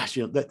 Gosh,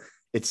 that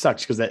it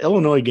sucks, because that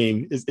Illinois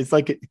game it's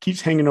like it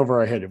keeps hanging over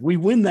our head. If we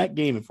win that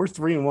game, if we're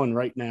 3-1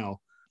 right now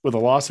with a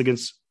loss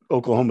against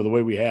Oklahoma the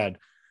way we had,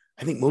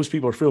 I think most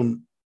people are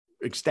feeling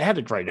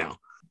ecstatic right now.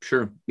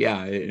 Sure.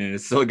 Yeah. And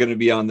it's still going to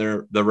be on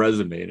the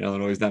resume. And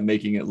Illinois is not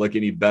making it look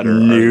any better.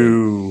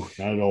 No,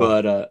 not at all.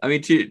 But I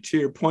mean, to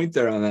your point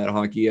there on that,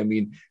 Honky, I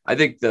mean, I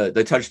think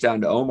the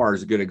touchdown to Omar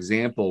is a good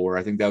example, where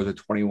I think that was a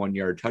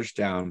 21-yard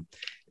touchdown.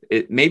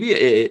 It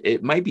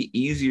might be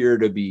easier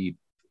to be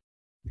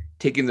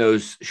taking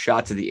those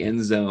shots at the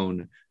end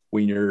zone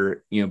when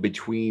you're,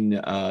 between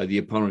the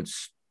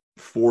opponent's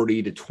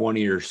 40 to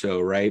 20 or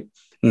so, right?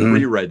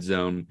 Pre-red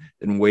zone,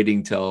 and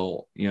waiting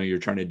till you're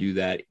trying to do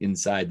that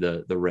inside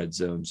the red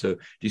zone. So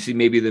do you see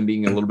maybe them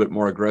being a little bit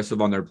more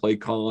aggressive on their play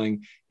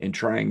calling and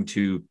trying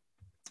to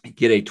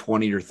get a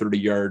 20 or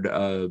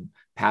 30-yard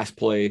pass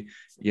play,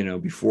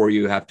 before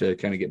you have to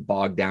kind of get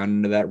bogged down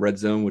into that red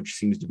zone, which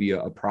seems to be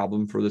a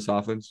problem for this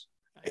offense?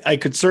 I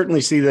could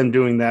certainly see them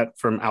doing that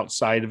from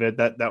outside of it.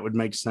 That would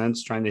make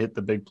sense, trying to hit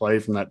the big play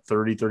from that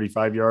 30,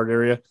 35-yard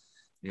area.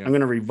 Yeah. I'm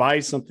going to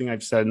revise something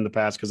I've said in the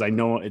past, because I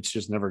know it's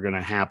just never going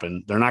to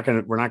happen. We're not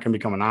going to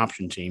become an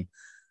option team.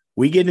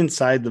 We get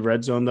inside the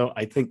red zone, though.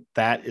 I think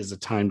that is a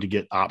time to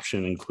get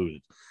option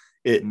included.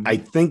 I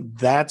think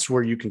that's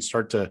where you can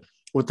start to,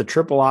 with the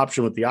triple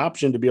option, with the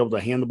option to be able to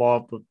hand the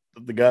ball up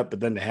the gut, but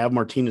then to have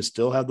Martinez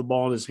still have the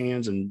ball in his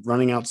hands and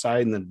running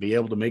outside and then be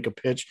able to make a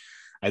pitch.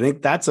 I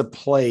think that's a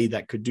play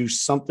that could do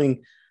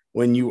something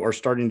when you are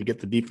starting to get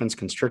the defense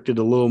constricted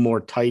a little more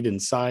tight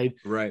inside.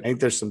 Right. I think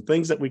there's some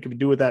things that we could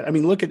do with that. I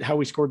mean, look at how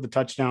we scored the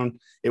touchdown.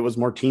 It was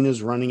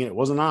Martinez running it. It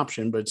was an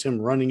option, but it's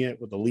him running it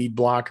with a lead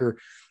blocker.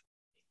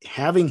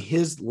 Having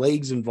his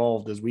legs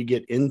involved as we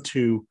get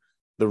into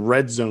the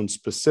red zone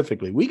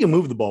specifically, we can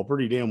move the ball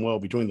pretty damn well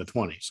between the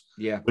 20s.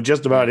 Yeah. With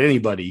just about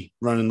anybody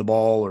running the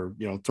ball or,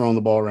 throwing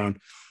the ball around.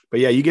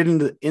 But yeah, you get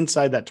into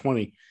inside that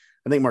 20.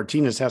 I think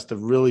Martinez has to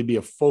really be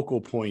a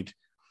focal point,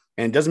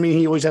 and it doesn't mean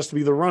he always has to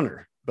be the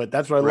runner. But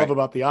that's what I love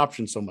about the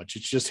option so much.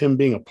 It's just him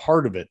being a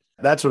part of it.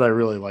 That's what I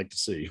really like to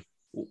see.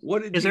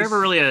 Is there ever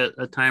really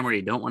a time where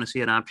you don't want to see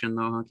an option,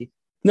 though, Honky?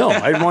 No,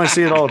 I want to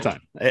see it all the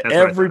time.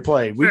 Every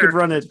play. We could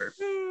run it.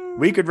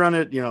 We could run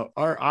it.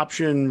 Our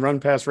option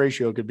run pass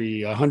ratio could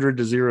be 100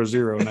 to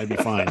 0-0, and I'd be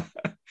fine.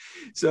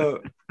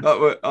 So,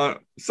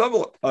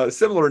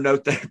 similar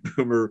note there,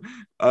 Boomer,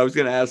 I was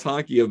going to ask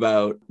Honky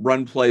about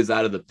run plays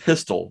out of the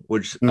pistol,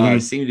 which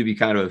seem to be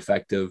kind of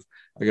effective.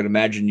 I can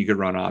imagine you could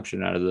run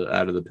option out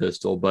of the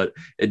pistol, but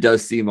it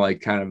does seem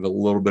like kind of a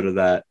little bit of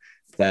that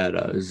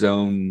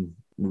zone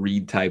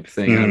read type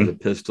thing out of the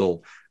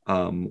pistol,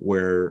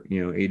 where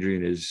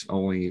Adrian is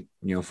only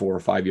 4 or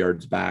 5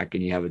 yards back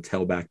and you have a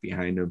tailback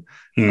behind him.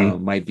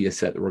 Might be a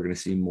set that we're going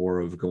to see more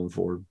of going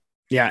forward.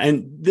 Yeah.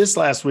 And this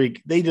last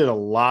week, they did a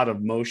lot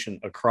of motion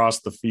across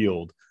the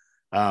field,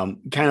 kind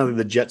of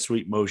the jet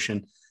sweep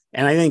motion.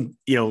 And I think,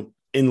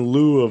 in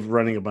lieu of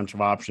running a bunch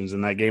of options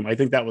in that game, I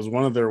think that was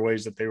one of their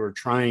ways that they were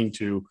trying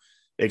to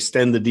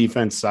extend the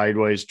defense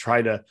sideways,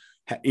 try to,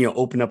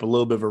 open up a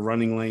little bit of a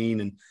running lane.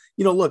 And,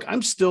 look,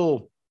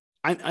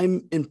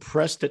 I'm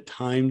impressed at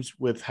times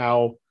with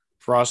how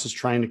Frost is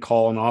trying to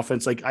call an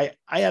offense. Like I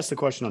asked the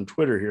question on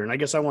Twitter here, and I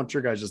guess I want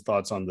your guys'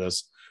 thoughts on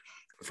this.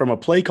 From a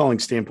play calling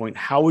standpoint,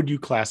 how would you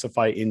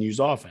classify NU's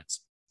offense?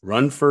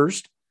 Run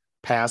first,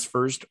 pass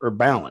first, or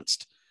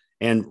balanced?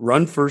 And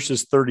run first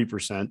is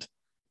 30%,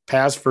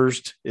 pass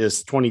first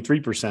is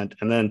 23%,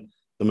 and then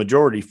the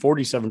majority,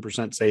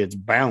 47%, say it's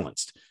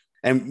balanced.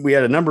 And we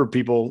had a number of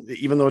people,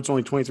 even though it's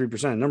only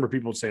 23%, a number of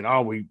people saying,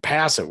 "Oh, we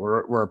pass it.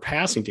 We're a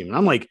passing team." And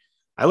I'm like,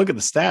 I look at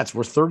the stats.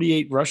 We're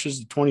 38 rushes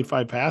to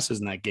 25 passes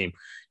in that game.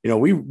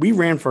 We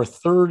ran for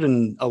 3rd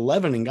and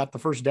 11 and got the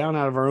first down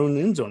out of our own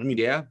end zone. I mean,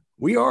 yeah,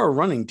 we are a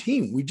running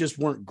team. We just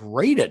weren't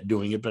great at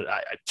doing it. But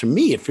to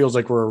me, it feels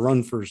like we're a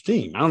run first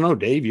team. I don't know,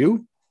 Dave,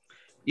 you?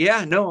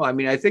 Yeah, no, I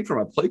mean, I think from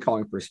a play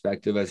calling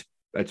perspective,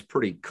 that's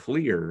pretty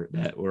clear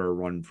that we're a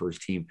run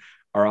first team.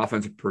 Our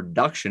offensive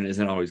production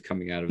isn't always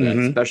coming out of that,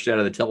 especially out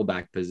of the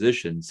tailback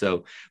position.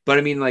 So, but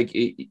I mean, like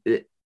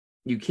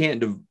you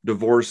can't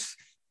divorce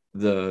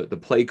the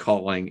play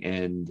calling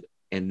and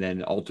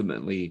then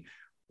ultimately,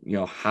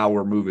 how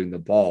we're moving the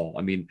ball.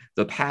 I mean,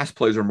 the pass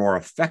plays are more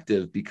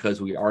effective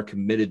because we are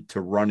committed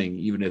to running,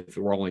 even if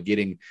we're only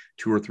getting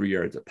 2 or 3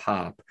 yards a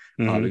pop,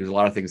 because a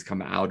lot of things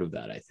come out of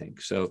that, I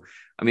think. So,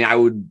 I mean, I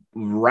would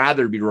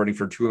rather be running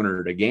for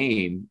 200 a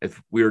game.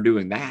 If we were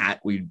doing that,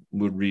 we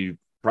would be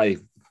probably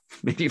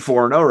maybe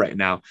 4-0 right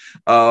now.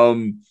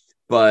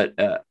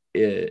 But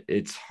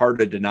it's hard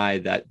to deny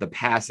that the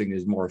passing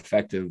is more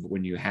effective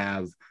when you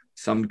have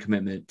some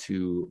commitment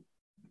to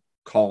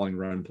calling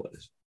run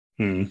plays.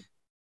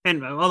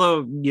 And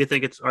although you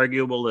think it's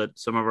arguable that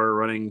some of our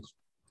running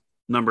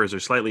numbers are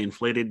slightly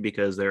inflated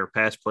because they're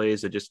pass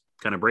plays that just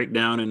kind of break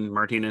down and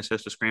Martinez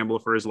has to scramble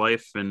for his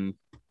life, and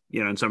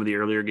in some of the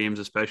earlier games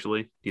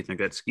especially, do you think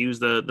that skews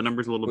the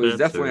numbers a little bit? He's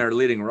definitely our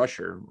leading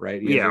rusher,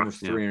 right? He has almost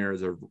 3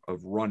 years of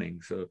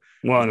running. So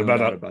and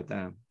about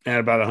that, and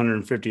about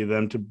 150 of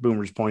them, to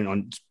Boomer's point,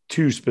 on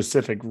 2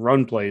 specific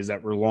run plays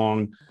that were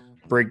long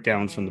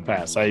breakdowns from the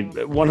pass. I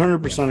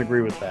 100%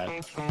 agree with that.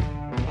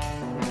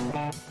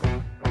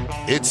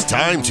 It's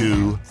time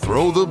to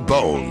throw the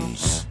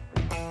bones.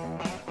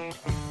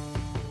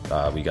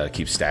 We got to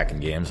keep stacking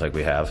games like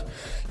we have.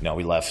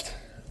 We left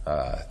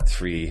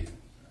 3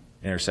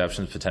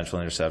 interceptions, potential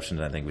interceptions.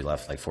 And I think we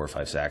left like 4 or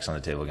 5 sacks on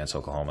the table against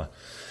Oklahoma,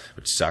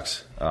 which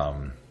sucks.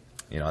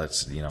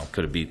 That's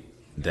could have beat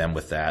them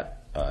with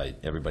that.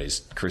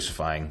 Everybody's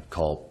crucifying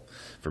Culp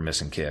for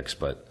missing kicks,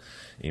 but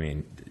I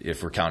mean,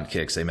 if we're counting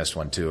kicks, they missed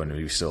one too, and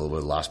we still would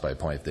have lost by a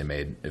point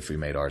if we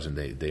made ours and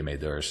they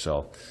made theirs.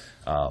 So.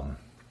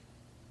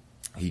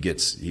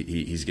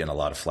 He's getting a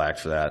lot of flack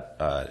for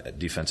that.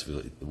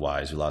 Defensively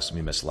wise,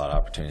 we missed a lot of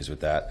opportunities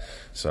with that.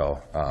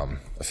 So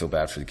I feel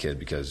bad for the kid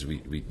because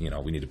we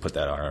need to put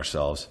that on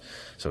ourselves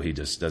so he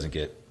just doesn't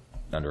get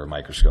under a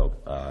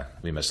microscope.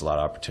 We missed a lot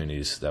of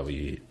opportunities that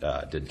we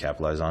didn't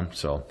capitalize on.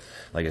 So,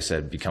 like I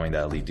said, becoming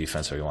that elite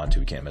defense that we want to,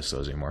 we can't miss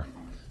those anymore.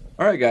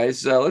 All right,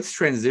 guys, let's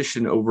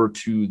transition over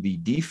to the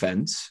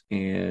defense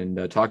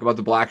and talk about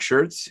the black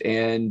shirts.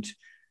 And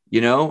I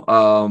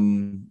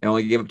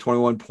only gave up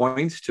 21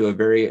 points to a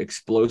very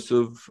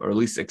explosive, or at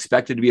least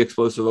expected to be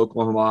explosive,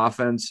 Oklahoma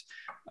offense.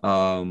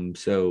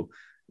 So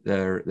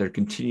their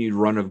continued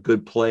run of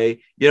good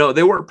play.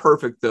 They weren't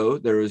perfect though.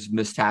 There was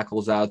missed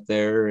tackles out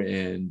there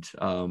and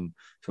some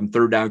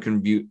 3rd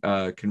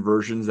down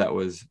conversions that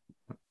was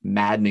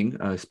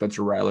maddening.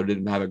 Spencer Rattler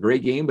didn't have a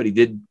great game, but he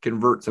did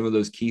convert some of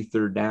those key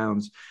 3rd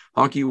downs.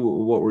 Honky,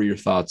 what were your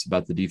thoughts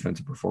about the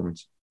defensive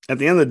performance? At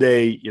the end of the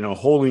day,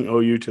 holding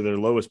OU to their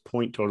lowest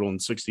point total in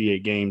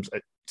 68 games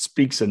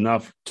speaks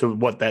enough to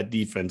what that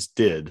defense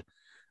did.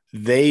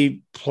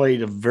 They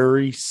played a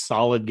very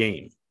solid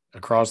game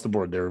across the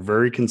board. They were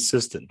very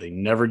consistent. They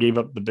never gave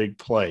up the big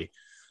play.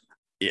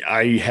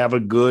 I have a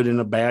good and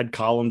a bad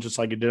column, just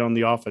like I did on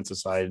the offensive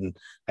side. And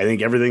I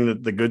think everything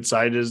that the good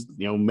side is,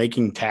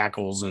 making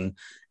tackles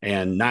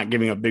and not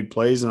giving up big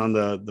plays. And on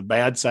the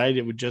bad side,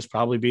 it would just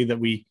probably be that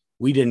we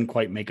didn't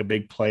quite make a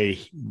big play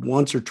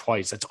once or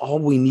twice. That's all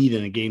we need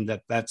in a game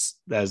that's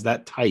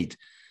that tight.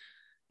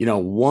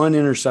 1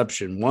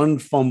 interception, 1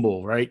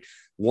 fumble, right?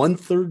 1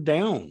 3rd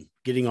down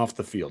getting off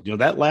the field.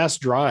 That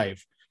last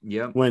drive,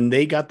 when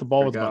they got the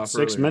ball with about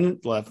 6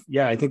 minutes left.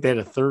 Yeah, I think they had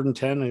a 3rd and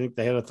 10. I think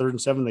they had a 3rd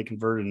and 7 they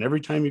converted. And every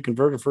time you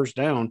convert a first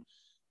down,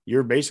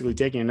 you're basically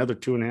taking another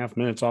 2.5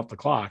 minutes off the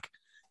clock.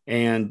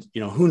 And,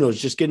 who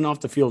knows, just getting off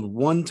the field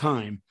one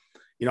time.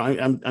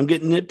 I'm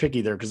getting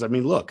nitpicky there because, I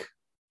mean, look,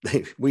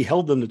 we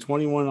held them to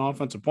 21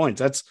 offensive points.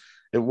 That's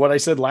what I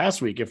said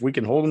last week. If we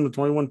can hold them to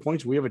 21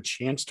 points, we have a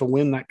chance to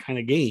win that kind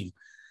of game.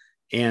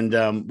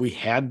 And we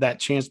had that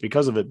chance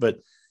because of it. But,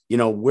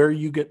 where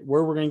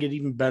we're going to get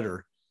even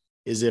better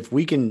is if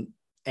we can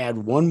add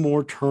one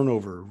more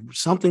turnover,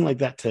 something like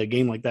that to a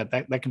game like that,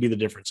 that could be the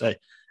difference.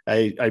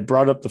 I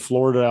brought up the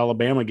Florida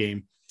Alabama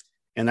game,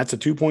 and that's a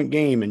 2-point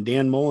game. And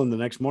Dan Mullen the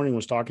next morning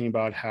was talking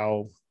about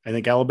how I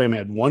think Alabama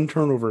had one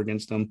turnover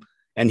against them.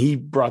 And he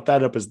brought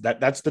that up as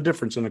that's the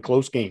difference in a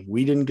close game.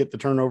 We didn't get the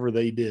turnover,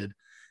 they did.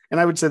 And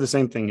I would say the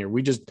same thing here.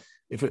 We just,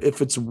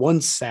 if it's one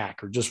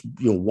sack or just,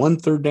 one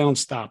third down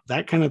stop,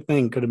 that kind of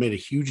thing could have made a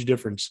huge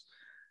difference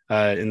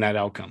in that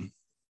outcome.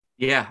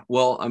 Yeah.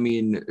 Well, I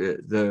mean,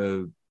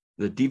 the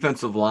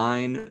defensive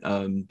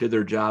line did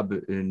their job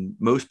in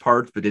most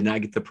parts, but did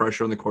not get the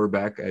pressure on the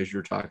quarterback, as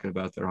you're talking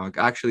about there, Hunk.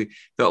 I actually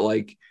felt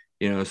like,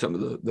 some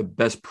of the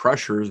best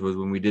pressures was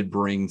when we did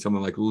bring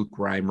someone like Luke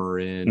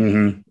Reimer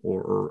in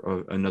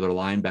or another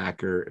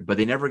linebacker, but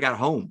they never got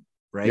home,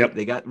 right? Yep.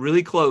 They got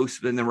really close,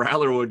 but then the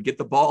Rattler would get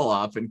the ball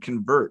off and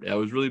convert. That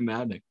was really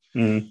maddening.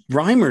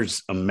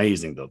 Reimer's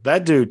amazing, though.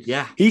 That dude,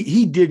 yeah,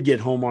 he did get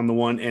home on the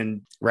one,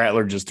 and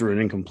Rattler just threw an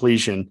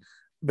incompletion.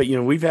 But,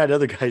 we've had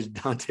other guys,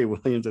 Dante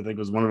Williams, I think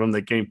was one of them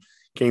that came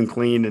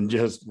clean, and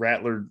just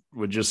Rattler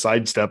would just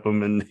sidestep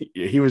him, and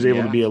he was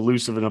able to be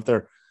elusive enough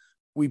there.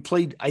 We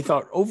played, I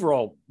thought,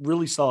 overall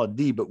really solid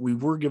D, but we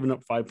were giving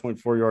up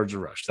 5.4 yards a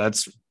rush.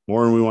 That's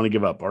more than we want to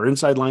give up. Our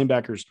inside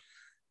linebackers,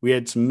 we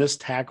had some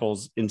missed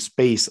tackles in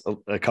space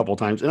a couple of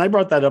times. And I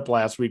brought that up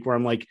last week where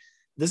I'm like,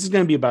 this is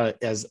going to be about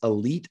as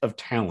elite of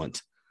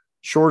talent,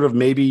 short of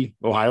maybe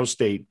Ohio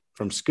State,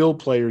 from skilled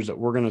players that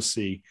we're going to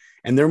see.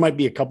 And there might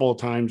be a couple of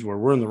times where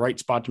we're in the right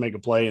spot to make a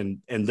play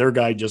and their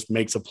guy just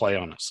makes a play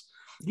on us.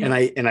 Yeah.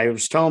 And I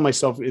was telling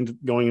myself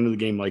going into the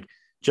game, like,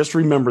 just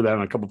remember that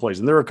on a couple of plays.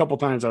 And there were a couple of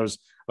times I was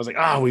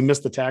like, we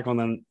missed the tackle. And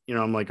then,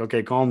 I'm like,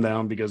 okay, calm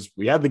down, because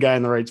we had the guy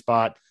in the right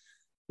spot.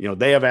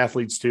 They have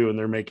athletes too, and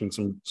they're making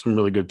some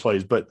really good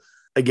plays. But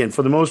again,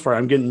 for the most part,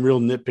 I'm getting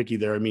real nitpicky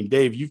there. I mean,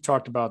 Dave, you've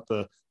talked about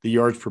the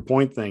yards per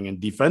point thing, and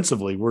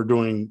defensively, we're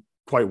doing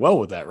quite well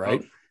with that,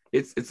 right?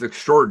 It's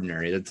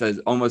extraordinary. It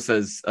says almost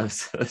as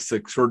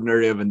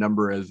extraordinary of a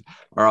number as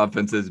our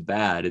offense is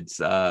bad. It's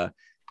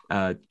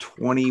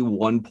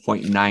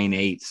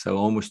 21.98, so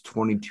almost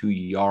 22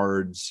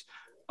 yards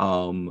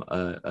an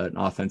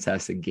offense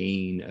has to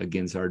gain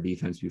against our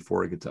defense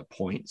before it gets a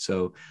point.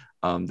 So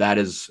that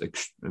is a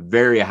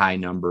very high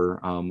number.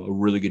 A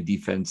really good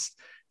defense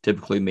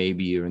typically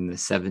maybe in the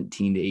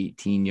 17 to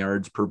 18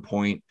 yards per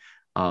point.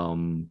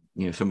 Some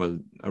of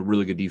a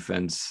really good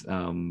defense.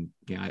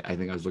 I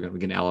think I was looking at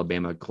again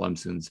Alabama,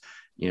 Clemson's.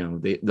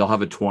 They'll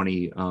have a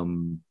 20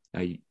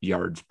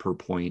 yards per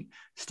point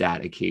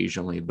stat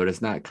occasionally, but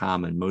it's not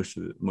common. Most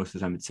of the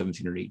time it's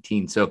 17 or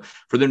 18. So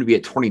for them to be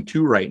at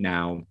 22 right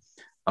now,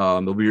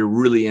 it'll be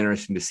really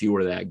interesting to see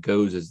where that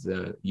goes as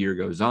the year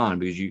goes on,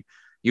 because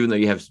even though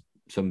you have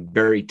some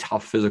very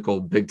tough physical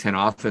Big Ten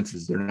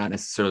offenses, they're not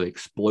necessarily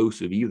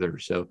explosive either.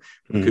 So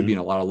it could be in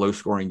a lot of low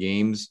scoring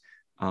games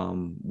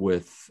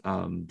with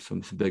some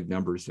big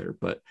numbers there.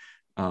 But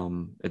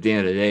at the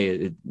end of the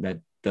day, that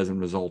doesn't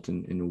result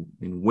in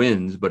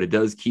wins, but it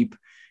does keep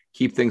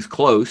things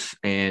close.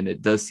 And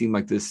it does seem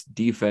like this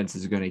defense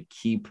is going to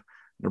keep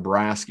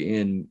Nebraska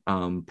in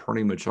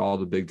pretty much all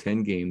the Big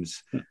Ten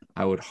games.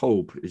 I would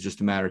hope. It's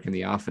just a matter, can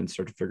the offense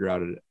start to figure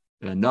out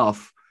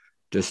enough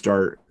to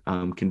start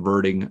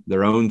converting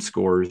their own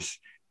scores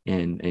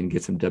and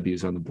get some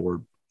W's on the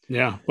board.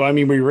 Yeah. Well, I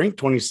mean, we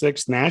ranked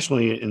 26th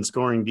nationally in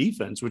scoring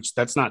defense, which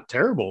that's not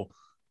terrible.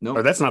 No,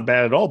 or that's not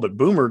bad at all. But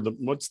Boomer,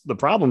 what's the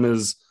problem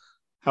is,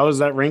 how does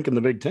that rank in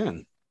the Big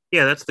Ten?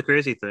 Yeah, that's the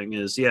crazy thing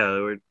is,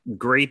 we're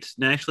great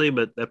nationally,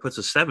 but that puts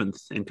us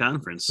 7th in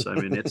conference. I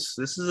mean, this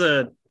is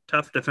a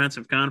tough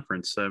defensive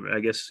conference. I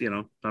guess,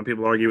 some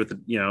people argue with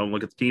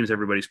look at the teams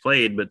everybody's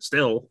played, but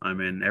still, I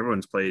mean,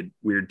 everyone's played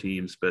weird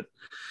teams, but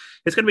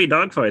it's going to be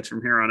dogfights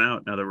from here on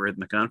out now that we're in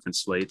the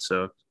conference slate.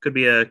 So could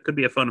be a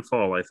fun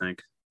fall, I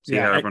think. See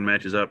how everyone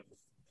matches up.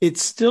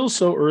 It's still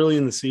so early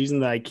in the season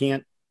that I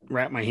can't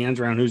wrap my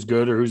hands around who's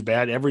good or who's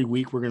bad. Every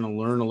week we're going to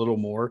learn a little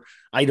more.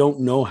 I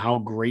don't know how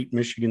great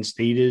Michigan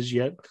State is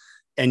yet.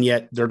 And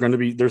yet they're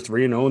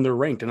 3-0 and they're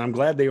ranked. And I'm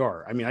glad they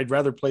are. I mean, I'd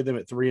rather play them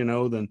at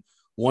 3-0 than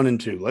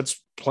 1-2.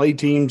 Let's play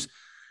teams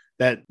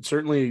that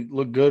certainly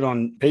look good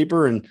on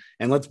paper and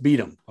let's beat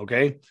them.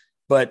 Okay.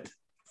 But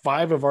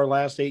 5 of our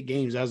last 8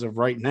 games as of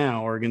right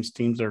now are against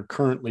teams that are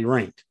currently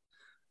ranked.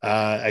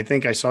 I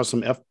think I saw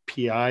some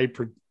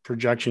FPI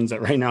projections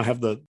that right now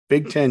have the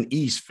Big Ten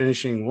East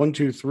finishing 1,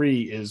 2,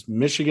 3 is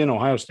Michigan,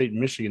 Ohio State,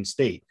 and Michigan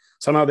State.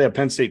 Somehow they have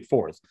Penn State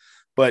 4th.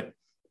 But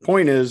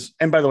point is,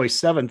 and by the way,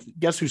 7th,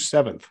 guess who's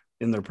 7th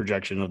in their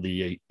projection of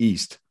the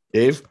East?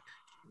 Dave?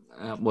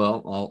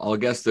 Well, I'll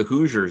guess the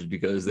Hoosiers,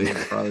 because they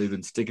have probably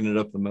been sticking it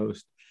up the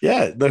most.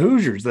 Yeah, the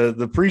Hoosiers, the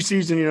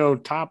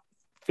preseason, top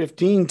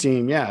 15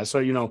 team. Yeah.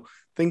 So,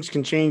 things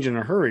can change in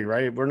a hurry,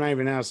 right? We're not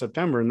even out of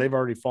September and they've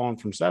already fallen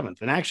from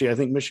 7th. And actually, I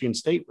think Michigan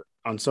State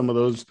on some of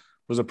those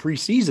was a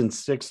preseason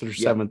 6th or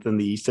 7th in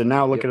the East. And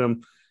now look at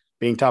them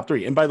being top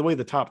 3. And by the way,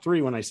 the top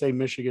 3, when I say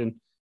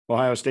Michigan,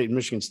 Ohio State, and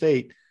Michigan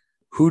State,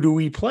 who do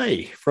we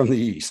play from the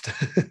East?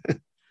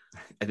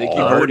 I think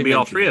it wouldn't be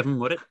all 3 of them,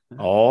 would it?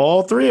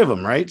 All 3 of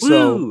them, right? Woo!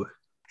 So,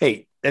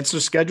 hey, it's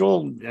a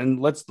schedule, and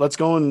let's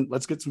go and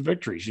let's get some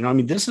victories. I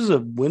mean, this is a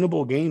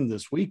winnable game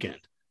this weekend.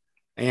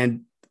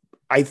 And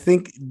I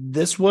think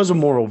this was a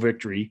moral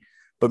victory,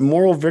 but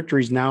moral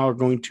victories now are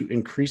going to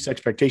increase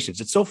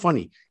expectations. It's so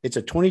funny. It's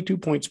a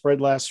 22-point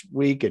spread last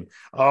week, and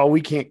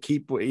we can't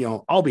keep,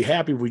 I'll be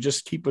happy if we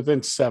just keep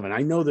within 7.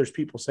 I know there's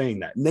people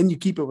saying that. And then you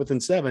keep it within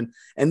 7,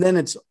 and then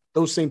it's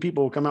those same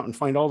people will come out and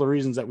find all the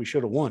reasons that we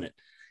should have won it.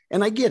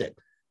 And I get it.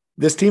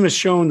 This team has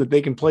shown that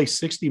they can play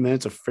 60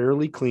 minutes of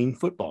fairly clean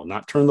football,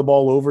 not turn the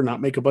ball over, not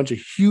make a bunch of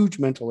huge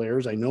mental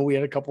errors. I know we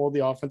had a couple of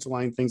the offensive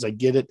line things. I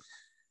get it.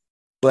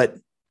 But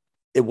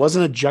it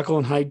wasn't a Jekyll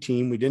and Hyde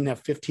team. We didn't have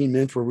 15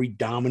 minutes where we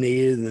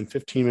dominated and then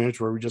 15 minutes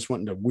where we just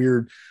went into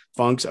weird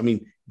funks. I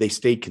mean, they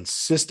stayed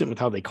consistent with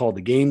how they called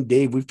the game.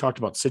 Dave, we've talked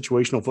about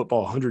situational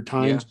football 100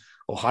 times.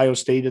 Yeah. Ohio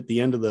State at the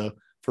end of the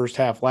first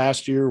half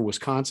last year,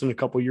 Wisconsin a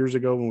couple of years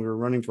ago when we were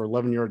running for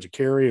 11 yards a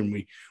carry,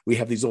 and we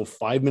have these little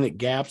 5-minute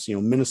gaps.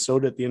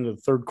 Minnesota at the end of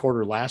the third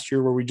quarter last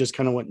year where we just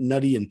kind of went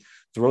nutty and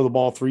throw the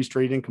ball 3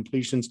 straight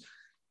incompletions.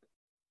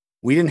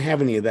 We didn't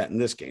have any of that in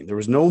this game. There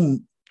was no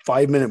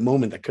 5-minute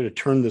moment that could have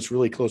turned this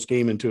really close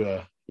game into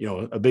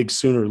a big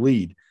Sooner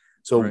lead.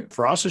 So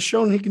Frost has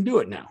shown he can do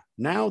it now.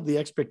 Now the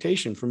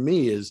expectation for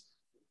me is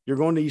you're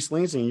going to East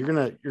Lansing, you're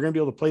gonna be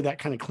able to play that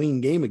kind of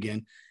clean game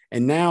again.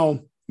 And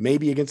now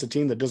maybe against a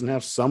team that doesn't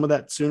have some of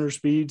that Sooner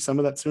speed, some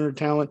of that Sooner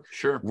talent.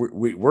 Sure.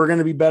 We're going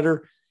to be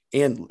better,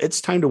 and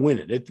it's time to win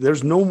it.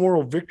 There's no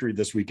moral victory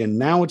this weekend.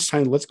 Now it's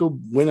time. Let's go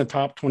win a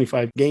top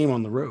 25 game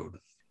on the road.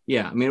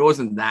 Yeah. I mean, it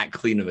wasn't that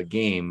clean of a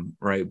game,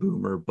 right,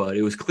 Boomer, but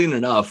it was clean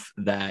enough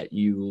that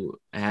you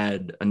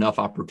had enough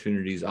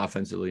opportunities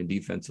offensively and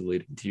defensively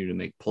to continue to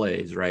make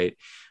plays. Right.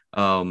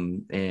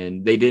 And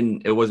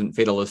it wasn't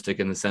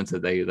fatalistic in the sense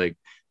that they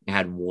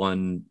had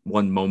one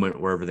moment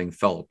where everything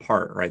fell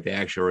apart, right? They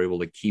actually were able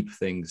to keep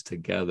things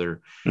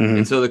together. Mm-hmm.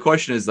 And so the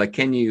question is,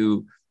 can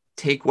you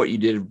take what you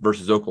did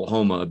versus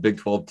Oklahoma, a Big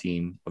 12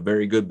 team, a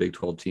very good Big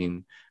 12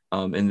 team,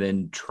 and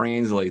then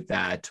translate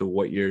that to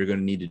what you're going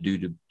to need to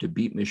do to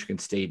beat Michigan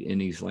State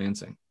in East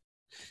Lansing?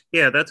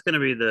 Yeah, that's going to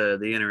be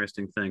the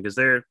interesting thing, because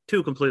they're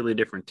two completely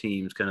different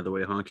teams, kind of the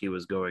way Honky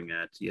was going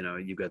at.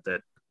 You've got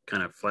that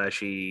kind of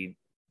flashy,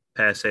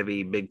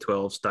 pass-heavy Big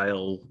 12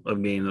 style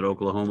of game that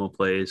Oklahoma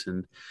plays.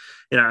 And,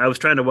 I was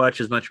trying to watch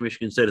as much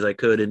Michigan State as I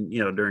could and,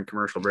 during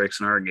commercial breaks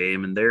in our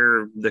game, and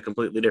they're the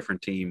completely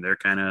different team.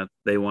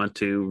 They want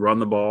to run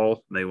the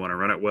ball. They want to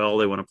run it well.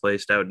 They want to play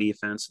stout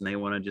defense, and they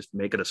want to just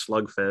make it a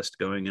slugfest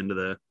going into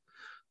the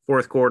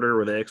fourth quarter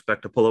where they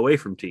expect to pull away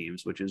from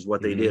teams, which is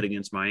what they did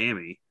against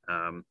Miami.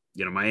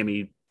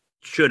 Miami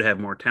should have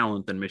more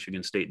talent than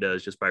Michigan State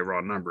does just by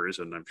raw numbers.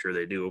 And I'm sure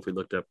they do if we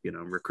looked up,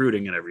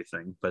 recruiting and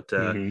everything. But,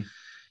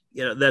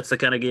 that's the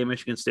kind of game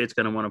Michigan State's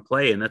going to want to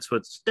play. And that's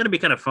what's going to be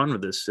kind of fun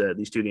with this,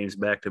 these two games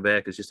back to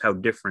back, is just how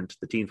different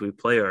the teams we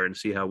play are and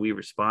see how we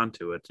respond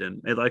to it.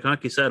 And like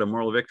Honky said, a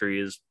moral victory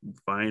is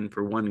fine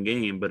for one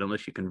game, but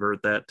unless you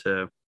convert that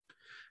to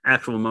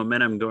actual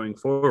momentum going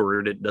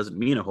forward, it doesn't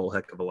mean a whole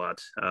heck of a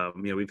lot.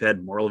 We've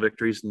had moral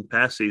victories in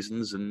past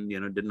seasons and,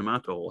 didn't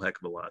amount to a whole heck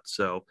of a lot.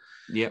 So,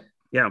 yeah.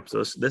 So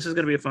this is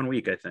going to be a fun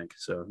week, I think.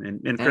 So,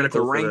 and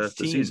critical for the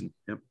season.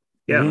 Yep.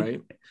 Yeah.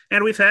 Right.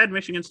 And we've had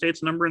Michigan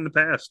State's number in the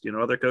past.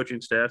 Other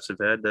coaching staffs have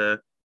had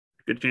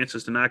good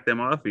chances to knock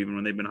them off, even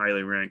when they've been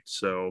highly ranked.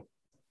 So,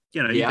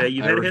 you've had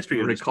a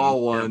history. I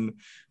recall one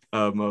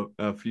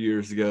a few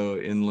years ago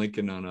in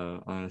Lincoln on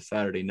a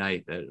Saturday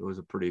night that was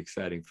a pretty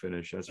exciting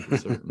finish. That's for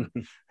certain.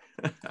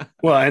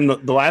 Well, and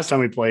the last time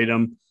we played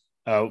them,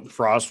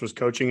 Frost was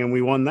coaching and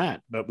we won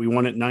that, but we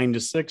won it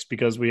 9-6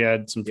 because we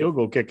had some field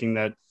goal kicking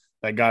that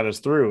got us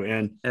through.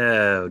 And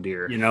oh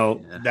dear,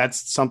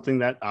 that's something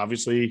that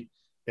obviously,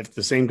 if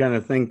the same kind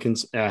of thing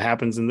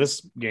happens in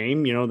this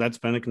game, that's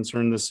been a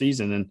concern this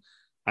season. And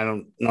I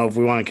don't know if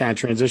we want to kind of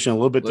transition a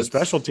little bit to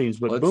special teams,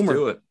 but Boomer,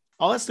 do it.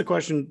 I'll ask the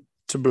question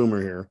to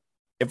Boomer here.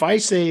 If I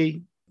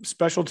say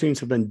special teams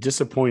have been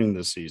disappointing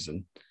this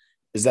season,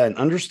 is that an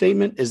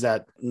understatement? Is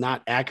that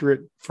not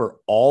accurate for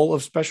all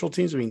of special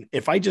teams? I mean,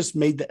 if I just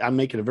I'm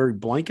making a very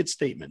blanket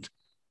statement,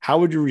 how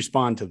would you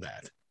respond to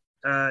that?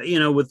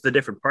 With the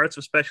different parts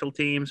of special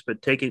teams,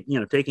 but taking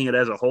it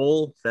as a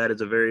whole, that is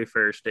a very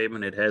fair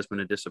statement. It has been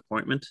a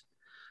disappointment.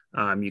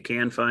 You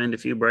can find a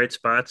few bright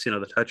spots. The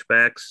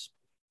touchbacks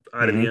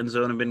out of the end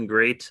zone have been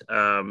great.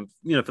 For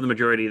the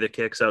majority of the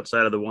kicks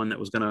outside of the one that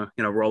was going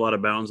to, roll out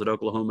of bounds that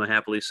Oklahoma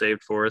happily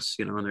saved for us,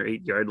 on their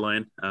 8-yard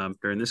line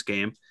during this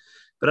game.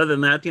 But other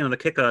than that, the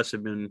kickoffs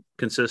have been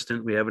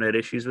consistent. We haven't had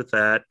issues with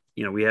that.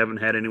 We haven't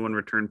had anyone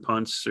return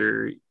punts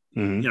or,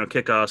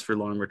 kickoffs for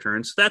long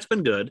returns. So that's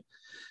been good.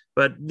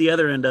 But the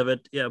other end of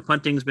it,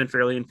 punting's been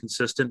fairly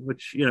inconsistent,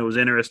 which, was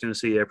interesting to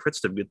see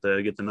Pritztup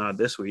get the nod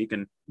this week.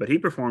 But he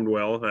performed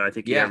well. I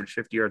think he averaged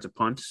 50 yards a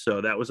punt.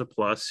 So that was a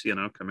plus,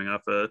 coming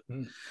off a,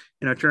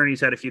 turn. He's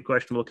had a few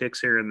questionable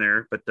kicks here and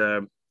there.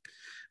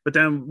 But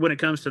then when it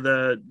comes to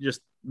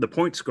the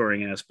point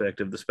scoring aspect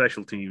of the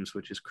special teams,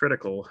 which is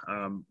critical,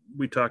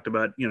 we talked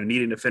about,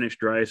 needing to finish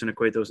drives and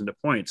equate those into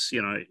points.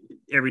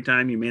 Every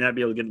time you may not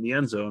be able to get in the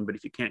end zone, but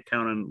if you can't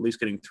count on at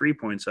least getting 3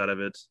 points out of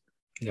it,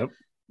 Yep.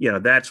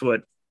 That's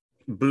what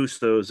boosts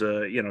those,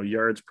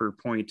 yards per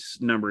point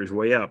numbers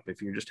way up.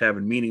 If you're just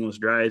having meaningless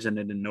drives and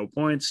then no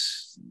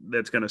points,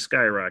 that's going to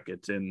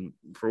skyrocket. And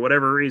for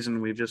whatever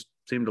reason, we've just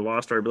seemed to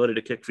lost our ability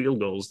to kick field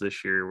goals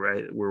this year,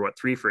 right? We're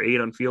 3 for 8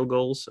 on field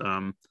goals.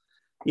 And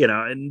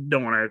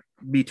don't want to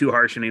be too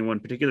harsh on any one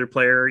particular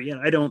player.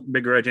 I don't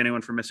begrudge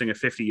anyone for missing a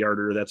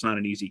 50-yarder. That's not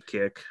an easy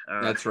kick.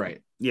 That's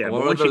right. Yeah,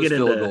 one but once of you those get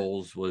field into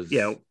goals was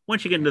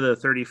once you get into the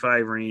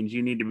 35 range,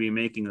 you need to be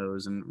making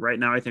those. And right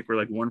now, I think we're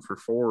like 1 for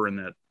 4 in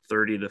that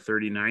 30 to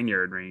 39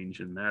 yard range,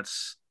 and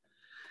that's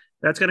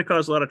going to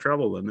cause a lot of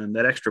trouble. And then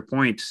that extra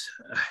point,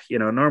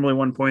 normally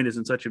 1 point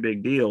isn't such a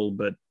big deal,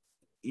 but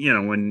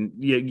when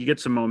you get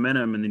some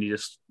momentum and then you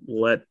just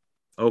let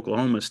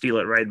Oklahoma steal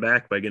it right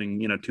back by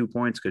getting 2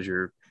 points because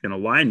your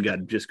line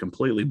got just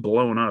completely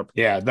blown up.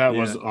 Yeah, that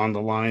was on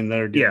the line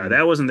there. Yeah,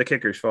 that wasn't the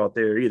kicker's fault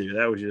there either.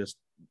 That was just,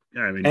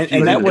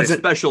 and that wasn't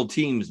special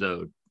teams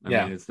though.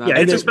 It's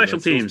a special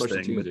teams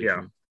thing. But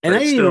yeah, and I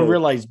didn't even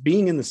realize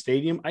being in the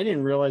stadium. I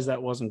didn't realize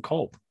that wasn't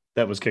Culp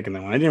that was kicking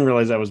that one. I didn't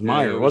realize that was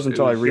Meyer. It wasn't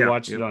until I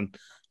rewatched it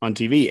on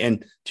TV.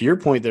 And to your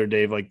point there,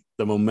 Dave, like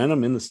the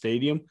momentum in the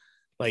stadium,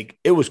 like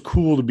it was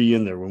cool to be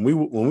in there when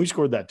we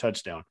scored that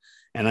touchdown.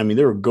 And I mean,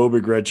 there were Go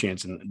Big Red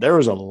chants, and there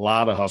was a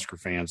lot of Husker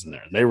fans in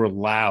there. They were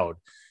loud.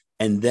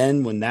 And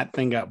then when that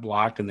thing got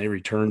blocked and they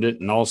returned it,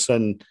 and all of a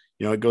sudden,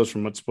 it goes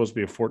from what's supposed to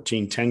be a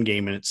 14-10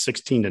 game and it's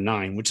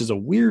 16-9, which is a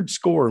weird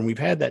score. And we've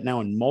had that now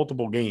in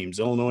multiple games,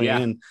 Illinois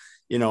and,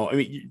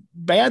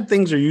 bad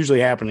things are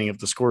usually happening if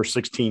the score is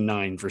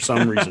 16-9 for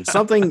some reason.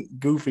 Something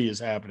goofy is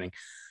happening.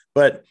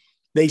 But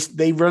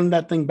they run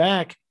that thing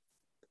back.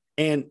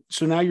 And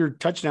so now your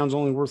touchdown's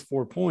only worth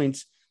 4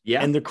 points.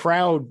 Yeah. And their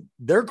crowd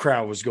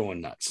was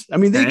going nuts. I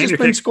mean, they just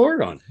been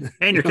scored on.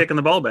 And you're kicking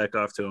the ball back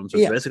off to them. So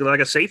it's basically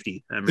like a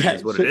safety. I mean,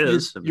 that's what it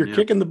is. You're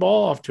kicking the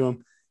ball off to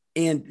them.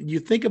 And you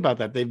think about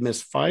that. They've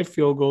missed 5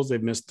 field goals.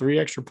 They've missed 3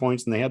 extra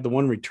points, and they had the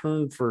one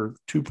return for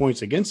 2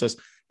 points against us.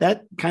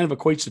 That kind of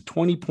equates to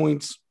 20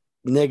 points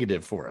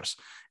negative for us.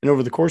 And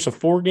over the course of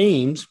 4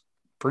 games,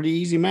 pretty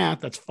easy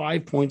math, that's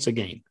 5 points a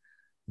game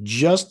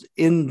just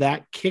in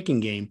that kicking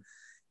game.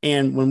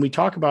 And when we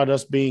talk about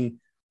us being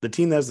the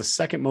team that has the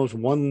second most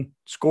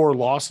one-score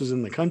losses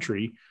in the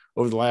country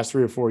over the last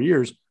 3 or 4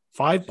 years,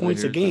 5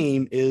 points a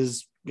game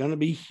is going to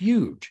be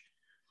huge.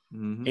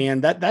 Mm-hmm.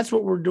 And that's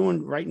what we're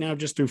doing right now,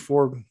 just through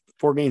four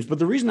games. But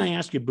the reason I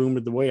asked you, Boomer,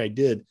 the way I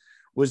did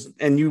was,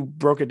 and you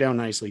broke it down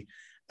nicely.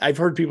 I've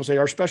heard people say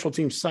our special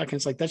teams suck. And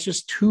it's like,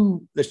 that's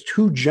too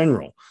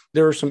general.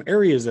 There are some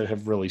areas that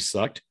have really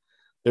sucked.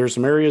 There are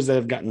some areas that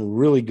have gotten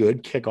really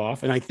good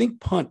kickoff. And I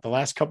think punt the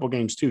last couple of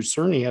games too.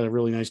 Cerny had a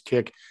really nice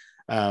kick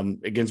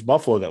against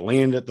Buffalo that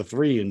landed at the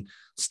 3 and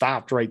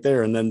stopped right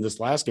there. And then this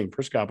last game,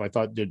 Priscop, I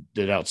thought did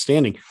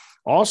outstanding.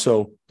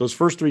 Also, those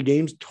first 3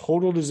 games,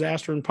 total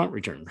disaster in punt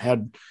return.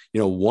 Had,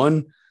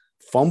 one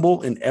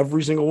fumble in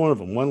every single one of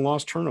them, 1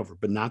 lost turnover,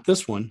 but not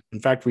this one. In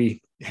fact,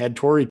 we had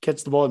Torrey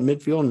catch the ball at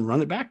midfield and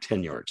run it back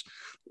 10 yards.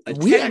 A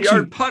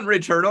 10-yard punt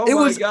return. Oh,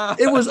 my God.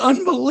 It was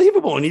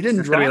unbelievable. And he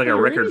didn't drop it. It's like a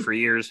record for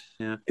years.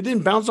 Yeah. It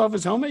didn't bounce off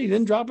his helmet. He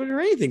didn't drop it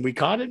or anything. We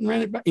caught it and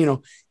ran it back,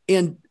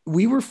 and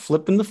we were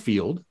flipping the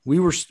field.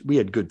 We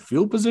had good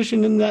field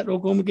position in that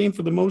Oklahoma game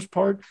for the most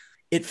part.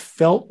 It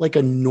felt like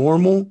a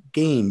normal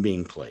game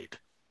being played.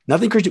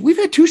 Nothing crazy. We've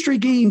had 2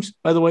 straight games,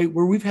 by the way,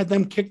 where we've had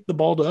them kick the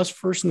ball to us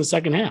first in the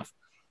second half.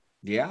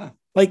 Yeah.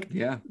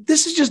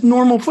 This is just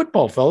normal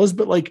football, fellas.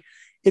 But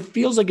it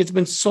feels like it's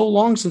been so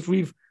long since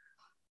we've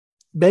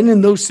been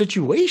in those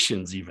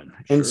situations even.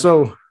 And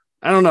so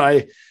I don't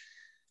know.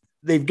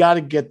 They've got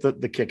to get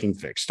the kicking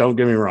fixed. Don't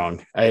get me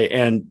wrong.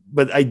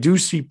 But I do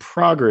see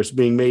progress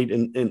being made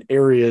in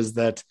areas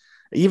that,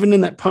 even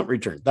in that punt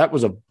return, that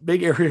was a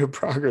big area of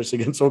progress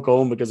against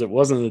Oklahoma because it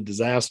wasn't a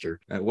disaster.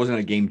 It wasn't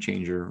a game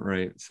changer,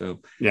 right? So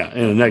in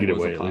a negative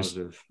way, at least.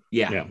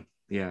 Yeah.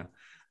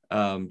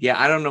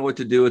 I don't know what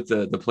to do with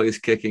the place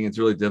kicking. It's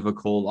really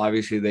difficult.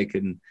 Obviously, they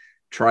can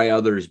try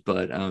others,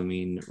 but I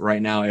mean,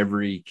 right now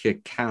every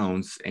kick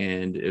counts.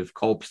 And if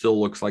Culp still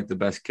looks like the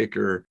best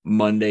kicker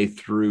Monday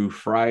through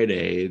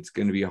Friday, it's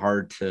going to be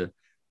hard to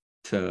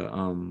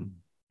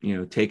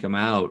take him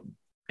out.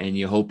 And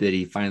you hope that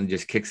he finally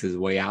just kicks his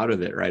way out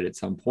of it right at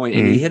some point.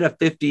 And he hit a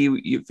 50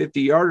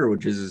 yarder,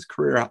 which is his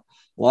career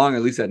long,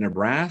 at least at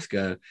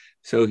Nebraska.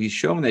 So he's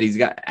shown that he's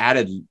got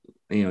added,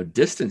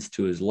 distance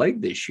to his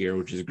leg this year,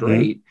 which is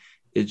great. Mm-hmm.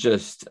 It's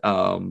just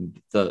the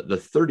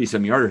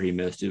 30-some yarder he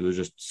missed. It was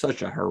just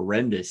such a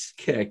horrendous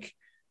kick.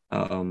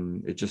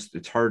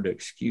 It's hard to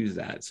excuse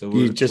that. So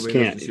you just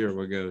can't see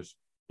where it goes.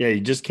 Yeah, you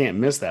just can't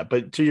miss that.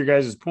 But to your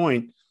guys'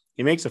 point,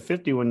 he makes a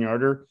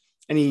 51-yarder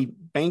and he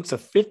banks a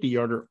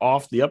 50-yarder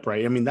off the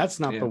upright. I mean, that's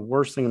not the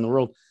worst thing in the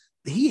world.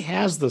 He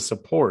has the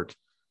support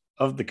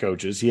of the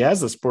coaches. He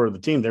has the support of the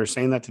team. They're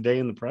saying that today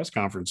in the press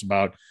conference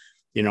about,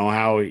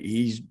 how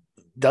he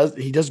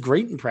does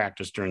great in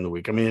practice during the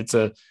week. I mean, it's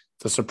a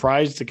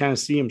surprise to kind of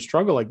see him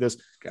struggle like this.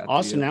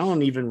 Austin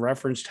Allen even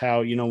referenced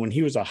how, when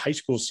he was a high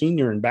school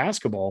senior in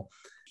basketball,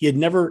 he had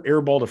never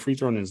airballed a free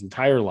throw in his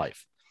entire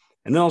life.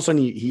 And then all of a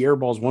sudden he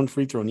airballs one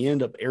free throw and he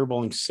ended up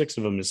airballing 6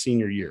 of them his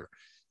senior year.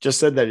 Just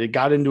said that it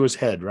got into his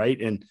head, right?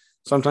 And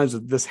sometimes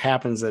this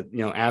happens that,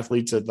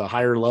 athletes at the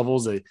higher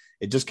levels, it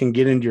just can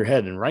get into your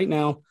head. And right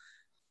now,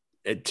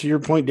 to your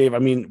point, Dave, I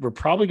mean, we're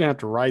probably going to have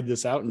to ride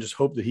this out and just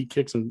hope that he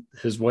kicks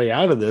his way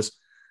out of this.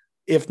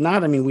 If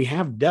not, I mean, we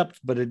have depth,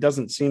 but it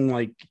doesn't seem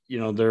like,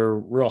 they're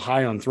real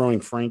high on throwing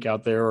Frank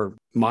out there, or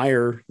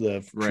Meyer,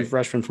 the true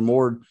freshman from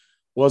Ord,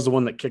 was the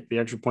one that kicked the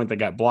extra point that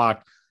got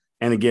blocked.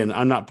 And again,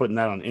 I'm not putting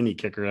that on any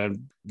kicker.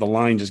 The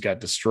line just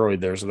got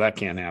destroyed there, so that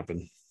can't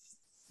happen.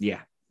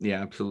 Yeah,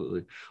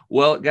 absolutely.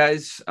 Well,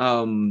 guys,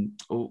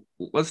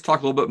 let's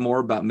talk a little bit more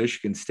about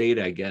Michigan State,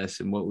 I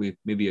guess, and what we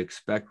maybe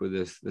expect with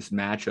this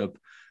matchup,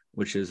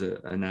 which is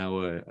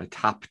now a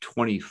top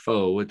 20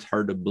 foe. It's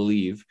hard to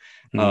believe.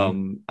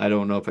 Mm-hmm. I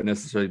don't know if I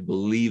necessarily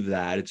believe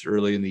that. It's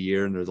early in the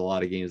year, and there's a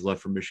lot of games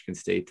left for Michigan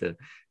State to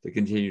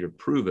continue to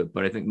prove it.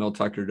 But I think Mel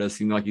Tucker does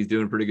seem like he's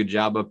doing a pretty good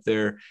job up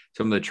there.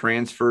 Some of the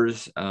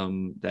transfers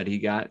that he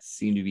got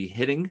seem to be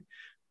hitting.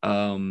 A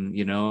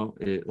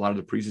lot of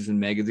the preseason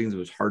magazines, it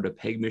was hard to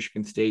peg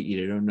Michigan State.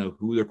 You don't know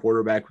who their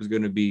quarterback was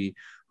going to be,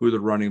 who the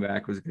running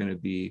back was going to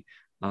be.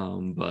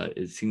 But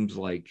it seems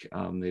like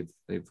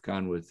they've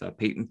gone with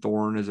Peyton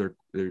Thorne as their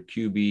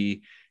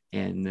QB,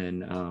 and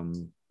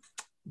then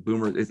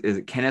Boomer. Is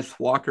it Kenneth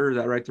Walker? Is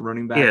that right? The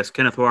running back? Yes,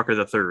 Kenneth Walker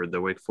III, the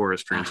Wake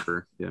Forest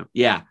transfer.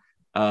 Yeah.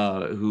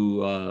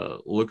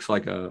 Who looks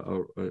like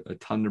a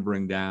ton to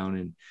bring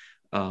down,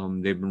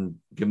 and they've been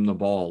giving the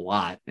ball a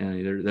lot.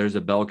 And there's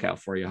a bell cow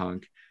for you,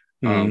 Hunk.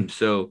 Mm-hmm.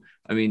 So,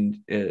 I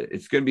mean,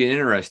 it's going to be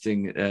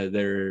interesting.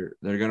 They're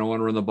going to want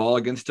to run the ball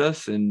against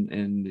us,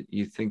 and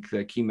you think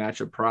the key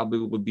matchup probably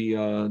would be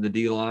the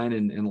D line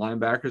and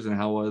linebackers, and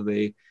how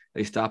they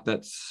stop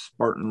that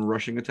Spartan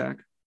rushing attack.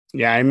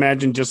 Yeah, I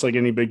imagine just like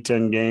any Big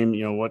Ten game,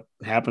 what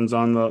happens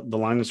on the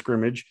line of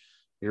scrimmage,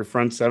 your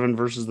front seven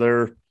versus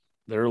their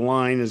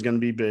line is going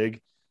to be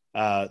big.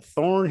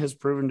 Thorne has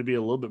proven to be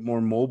a little bit more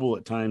mobile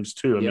at times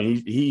too. I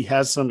mean, he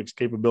has some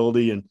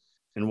capability, and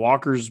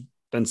Walker's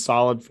been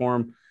solid for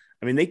him.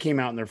 I mean, they came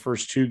out in their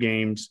first 2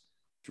 games,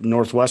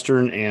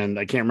 Northwestern, and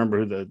I can't remember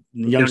who the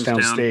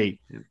Youngstown State.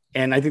 Yeah.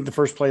 And I think the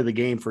first play of the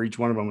game for each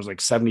one of them was like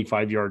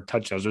 75-yard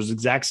touchdowns. It was the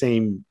exact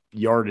same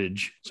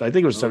yardage. So I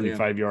think it was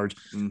 75 yards,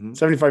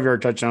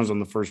 75-yard touchdowns on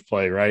the first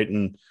play, right?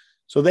 And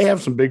so they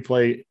have some big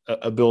play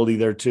ability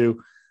there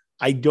too.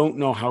 I don't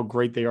know how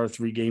great they are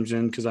 3 games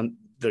in, because on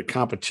the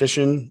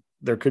competition,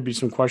 there could be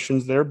some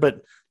questions there.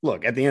 But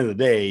look, at the end of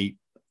the day,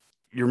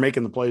 you're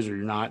making the plays or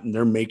you're not, and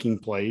they're making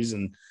plays.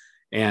 And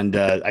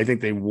I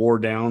think they wore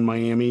down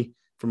Miami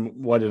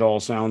from what it all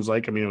sounds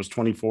like. I mean, it was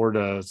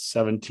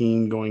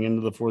 24-17 going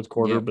into the fourth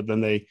quarter, but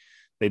then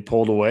they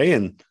pulled away,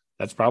 and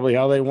that's probably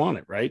how they want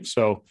it, right?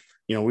 So,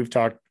 we've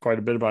talked quite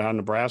a bit about how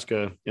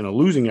Nebraska, in a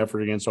losing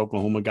effort against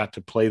Oklahoma, got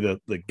to play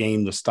the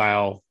game, the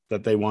style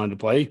that they wanted to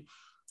play.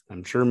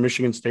 I'm sure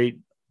Michigan State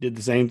did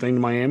the same thing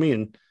to Miami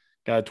and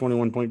got a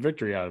 21-point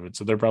victory out of it.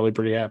 So they're probably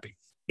pretty happy.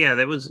 Yeah,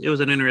 it was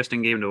an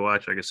interesting game to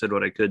watch. Like I said,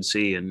 what I could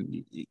see,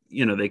 and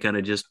they kind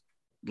of just,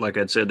 like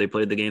I said, they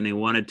played the game they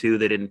wanted to.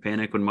 They didn't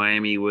panic when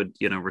Miami would,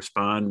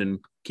 respond and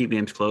keep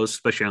games close,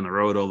 especially on the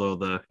road. Although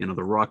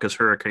the raucous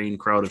hurricane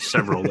crowd of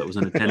several that was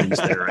in attendance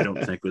there, I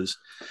don't think was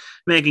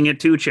making it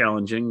too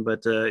challenging.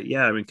 But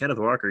I mean, Kenneth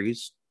Walker,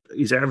 he's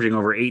averaging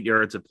over 8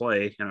 yards a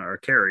play or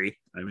carry.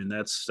 I mean,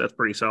 that's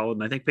pretty solid.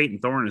 And I think Peyton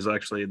Thorne is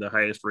actually the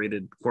highest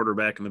rated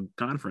quarterback in the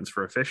conference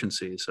for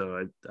efficiency.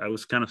 So I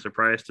was kind of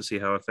surprised to see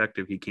how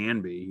effective he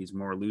can be. He's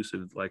more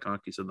elusive, like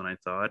Honky said, than I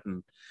thought.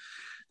 And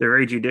they're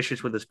very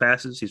judicious with his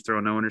passes. He's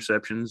throwing no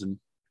interceptions. And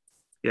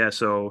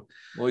so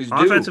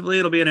offensively,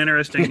 it'll be an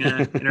interesting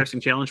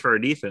challenge for our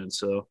defense.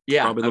 So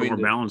probably a little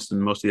more balanced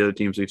than most of the other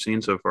teams we've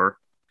seen so far.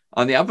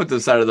 On the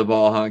offensive side of the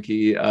ball,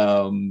 Honky,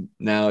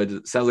 now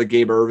it sounds like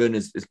Gabe Ervin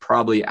is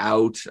probably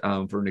out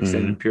for an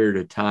extended period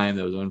of time.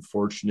 That was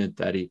unfortunate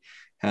that he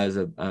has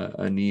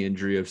a knee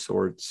injury of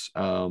sorts.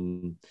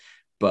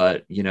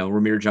 But,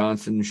 Ramir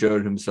Johnson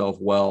showed himself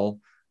well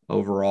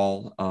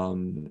overall.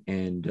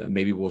 And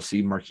maybe we'll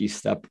see Marquise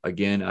Stepp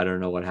again. I don't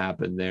know what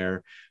happened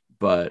there.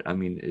 But, I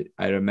mean,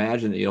 I'd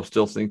imagine that you'll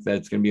still think that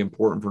it's going to be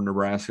important for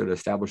Nebraska to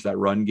establish that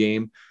run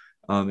game.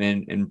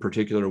 And in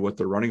particular with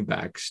the running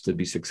backs to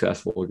be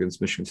successful against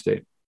Michigan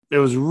State. It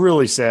was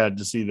really sad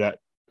to see that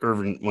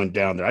Ervin went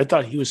down there. I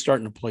thought he was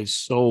starting to play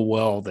so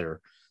well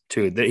there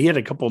too. That he had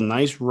a couple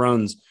nice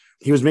runs.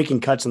 He was making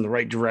cuts in the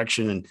right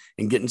direction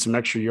and getting some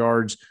extra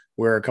yards,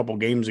 where a couple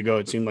games ago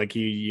it seemed like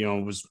he,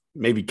 was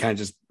maybe kind of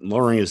just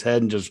lowering his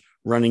head and just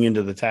running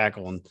into the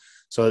tackle. And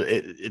so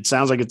it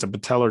sounds like it's a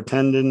patellar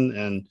tendon,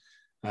 and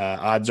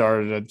odds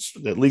are that's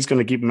at least going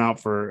to keep him out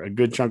for a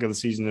good chunk of the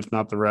season, if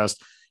not the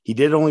rest. He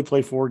did only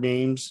play 4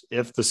 games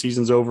if the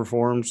season's over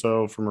for him.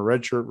 So from a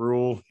redshirt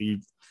rule,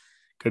 he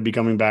could be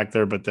coming back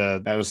there, but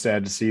that was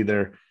sad to see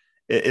there.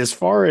 As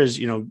far as,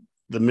 the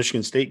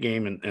Michigan State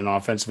game and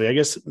offensively, I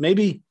guess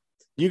maybe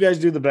you guys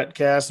do the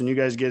betcast and you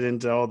guys get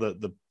into all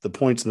the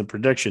points and the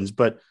predictions,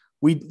 but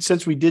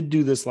since we did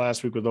do this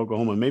last week with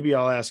Oklahoma, maybe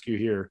I'll ask you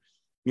here,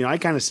 I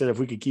kind of said if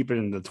we could keep it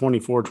in the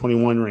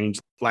 24-21 range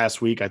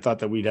last week, I thought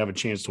that we'd have a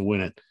chance to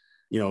win it,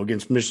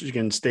 against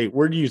Michigan State.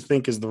 Where do you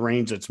think is the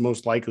range that's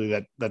most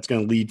likely that's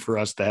going to lead for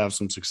us to have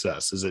some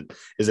success? Is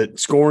it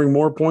scoring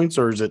more points,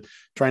 or is it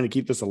trying to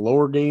keep this a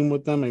lower game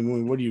with them? I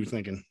mean, what are you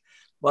thinking?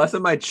 Last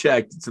time I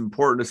checked, it's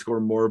important to score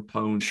more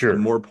points,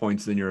 more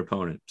points than your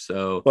opponent.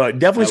 So, well,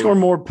 definitely score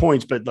more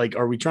points. But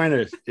are we trying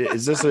to?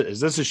 Is this a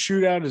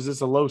shootout? Is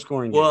this a low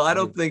scoring game? Well, I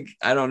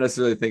don't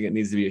necessarily think it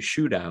needs to be a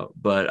shootout.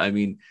 But I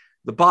mean,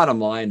 the bottom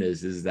line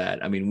is that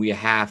we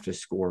have to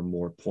score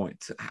more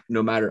points,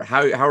 no matter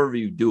however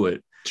you do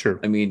it. Sure.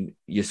 I mean,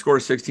 you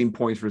score 16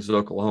 points versus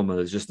Oklahoma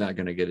is just not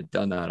going to get it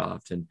done that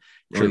often.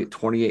 You get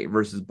 28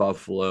 versus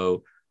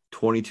Buffalo,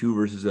 22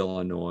 versus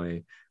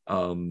Illinois.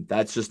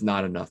 That's just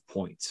not enough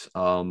points.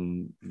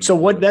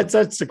 So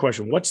that's the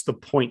question. What's the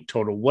point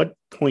total? What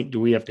point do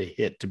we have to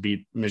hit to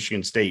beat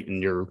Michigan State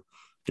in your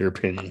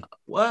opinion?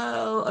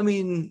 Well,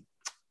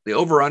 the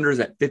over-under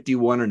is at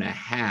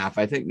 51.5.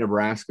 I think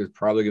Nebraska is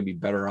probably going to be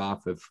better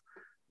off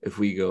if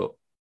we go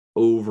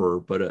over,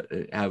 but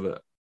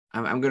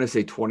I'm going to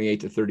say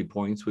 28 to 30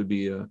 points would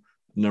be a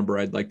number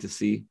I'd like to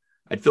see.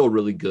 I'd feel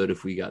really good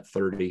if we got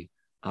 30.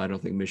 I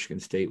don't think Michigan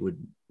State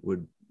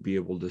would be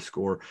able to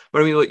score.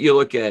 But you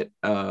look at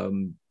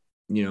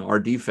our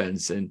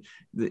defense, and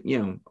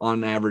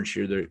on average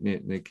here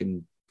they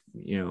can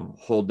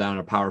hold down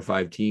a Power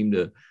 5 team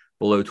to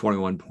below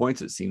 21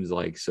 points. It seems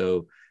like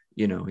so.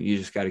 You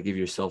just got to give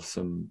yourself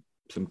some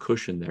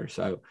cushion there.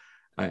 So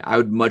I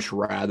would much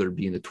rather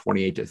be in the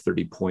 28 to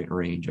 30 point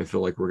range. I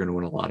feel like we're going to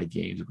win a lot of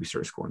games if we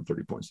start scoring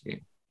 30 points a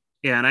game.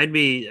 Yeah, and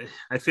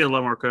I feel a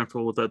lot more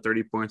comfortable with that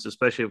 30 points,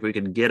 especially if we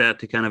can get out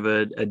to kind of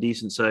a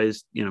decent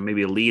size,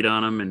 maybe a lead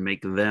on them and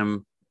make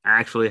them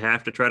actually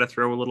have to try to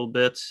throw a little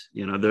bit.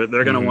 They're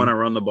going to want to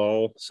run the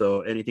ball.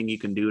 So anything you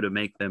can do to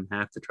make them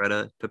have to try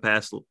to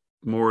pass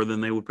more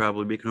than they would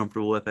probably be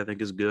comfortable with, I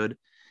think is good.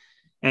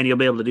 And you'll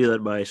be able to do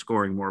that by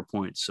scoring more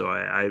points. So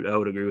I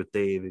would agree with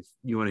Dave. If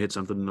you want to hit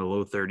something in the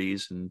low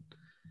 30s, and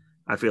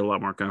I feel a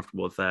lot more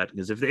comfortable with that,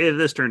 because if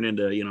this turned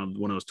into,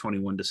 one of those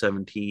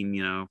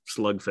 21-17,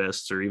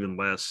 slugfests or even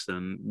less,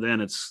 then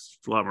it's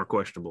a lot more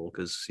questionable,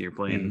 because you're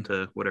playing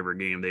to whatever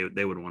game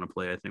they would want to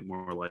play, I think,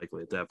 more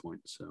likely at that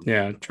point. So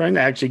yeah, trying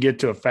to actually get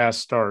to a fast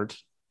start,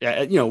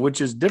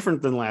 which is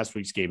different than last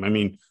week's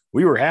game.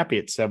 We were happy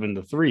at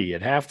 7-3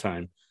 at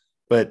halftime.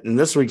 But in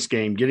this week's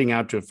game, getting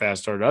out to a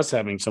fast start, us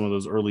having some of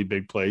those early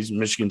big plays,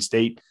 Michigan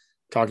State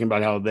talking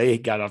about how they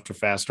got off to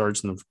fast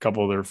starts in a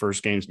couple of their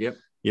first games,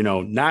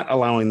 not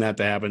allowing that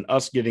to happen,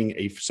 us getting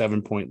a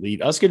 7-point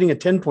lead, us getting a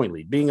 10-point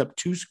lead, being up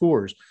 2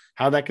 scores,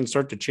 how that can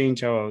start to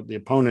change how the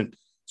opponent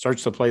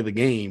starts to play the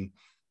game.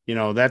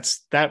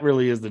 That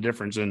really is the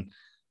difference. And,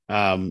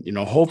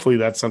 hopefully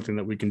that's something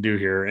that we can do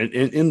here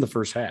in the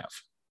first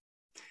half.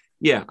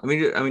 Yeah.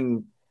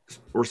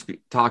 We're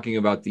talking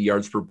about the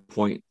yards per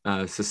point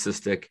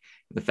statistic,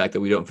 and the fact that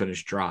we don't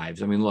finish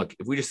drives. Look,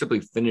 if we just simply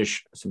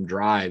finish some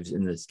drives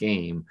in this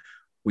game,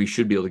 we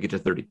should be able to get to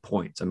 30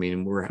 points.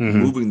 We're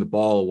moving the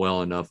ball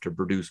well enough to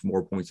produce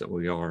more points than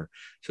we are.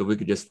 So if we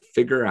could just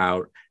figure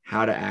out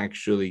how to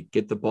actually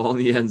get the ball in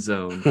the end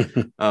zone.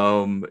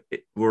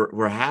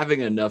 We're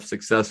having enough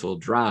successful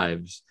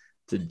drives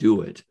to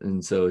do it.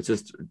 And so it's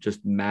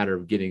just a matter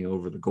of getting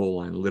over the goal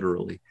line,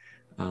 literally.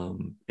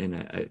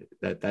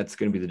 That's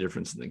going to be the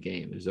difference in the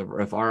game, is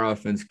if our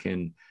offense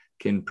can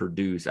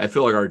produce. I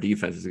feel like our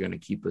defense is going to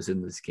keep us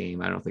in this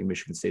game. I don't think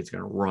Michigan State's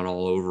going to run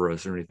all over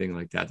us or anything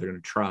like that. They're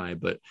going to try,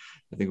 but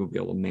I think we'll be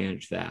able to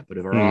manage that. But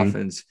if our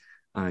offense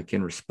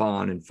can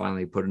respond and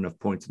finally put enough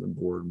points on the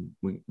board,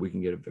 we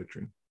can get a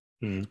victory.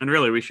 And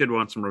really, we should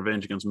want some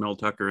revenge against Mel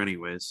Tucker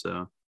anyways.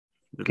 So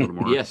a little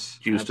more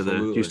juice to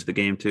the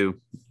game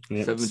too.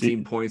 Yep.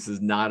 17 points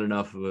is not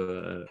enough of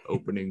a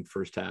opening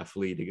first half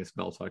lead against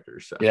Mel Tucker.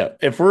 So yeah,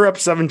 if we're up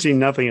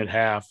 17-0 at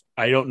half,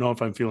 I don't know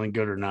if I'm feeling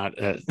good or not.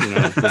 This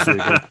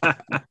week.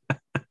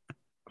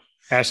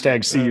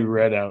 Hashtag see you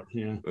red out.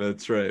 Yeah,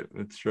 that's right.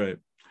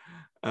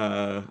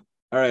 All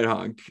right,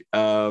 Honk.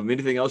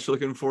 Anything else you're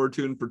looking forward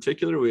to in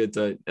particular?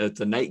 It's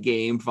a night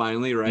game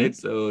finally, right?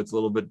 So it's a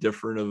little bit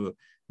different of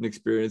an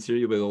experience here.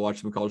 You'll be able to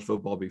watch some college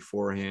football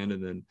beforehand,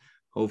 and then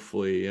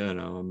hopefully,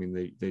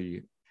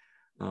 the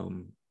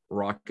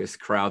raucous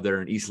crowd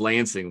there in East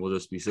Lansing will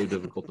just be so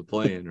difficult to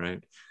play in,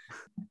 right?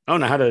 I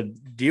don't know how to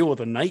deal with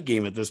a night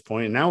game at this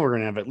point, and now we're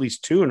going to have at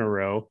least 2 in a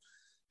row.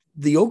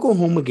 The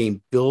Oklahoma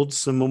game builds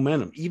some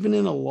momentum, even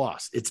in a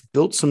loss. It's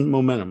built some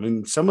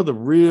momentum. Some of the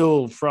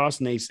real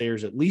Frost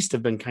naysayers at least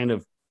have been kind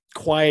of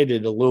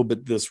quieted a little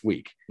bit this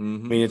week.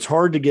 It's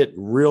hard to get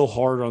real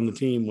hard on the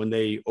team when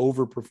they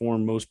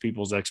overperform most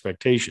people's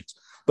expectations.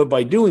 But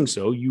by doing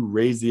so, you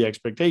raise the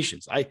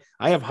expectations. I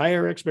have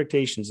higher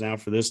expectations now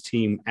for this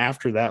team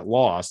after that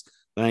loss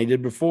than I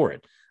did before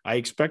it. I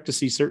expect to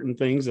see certain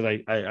things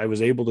that I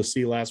was able to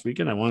see last week,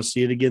 and I want to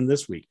see it again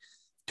this week.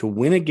 To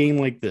win a game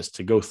like this,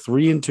 to go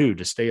 3-2,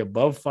 to stay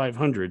above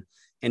 500,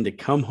 and to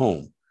come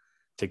home,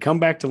 to come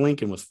back to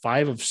Lincoln with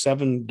 5 of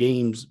 7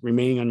 games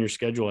remaining on your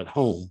schedule at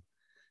home,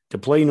 to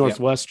play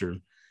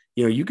Northwestern,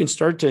 you can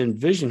start to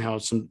envision how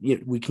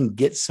we can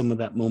get some of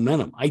that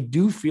momentum. I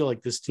do feel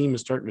like this team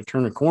is starting to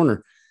turn a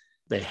corner.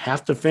 They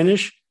have to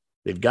finish.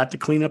 They've got to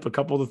clean up a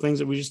couple of the things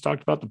that we just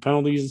talked about, the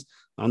penalties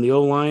on the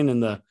O-line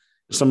and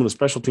some of the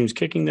special teams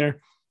kicking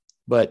there.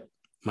 But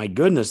my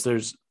goodness,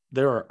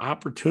 there are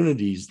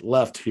opportunities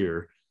left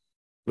here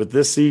with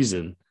this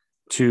season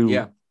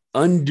to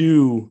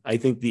undo, I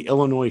think, the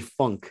Illinois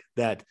funk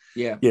that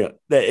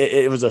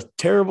it was a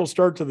terrible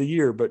start to the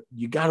year, but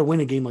you got to win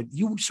a game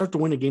you start to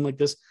win a game like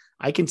this.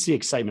 I can see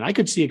excitement. I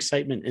could see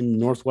excitement in the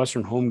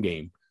Northwestern home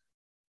game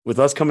with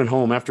us coming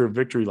home after a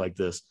victory like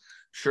this.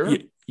 Sure.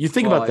 You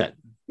think about that.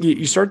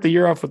 You start the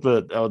year off with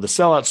the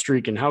sellout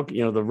streak and how,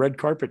 the red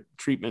carpet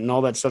treatment and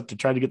all that stuff to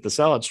try to get the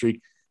sellout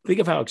streak. Think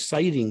of how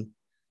exciting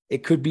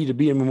it could be to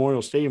be in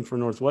Memorial Stadium for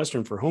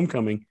Northwestern for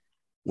homecoming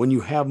when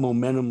you have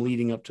momentum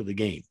leading up to the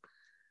game.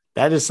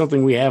 That is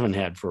something we haven't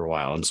had for a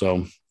while. And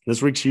so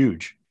this week's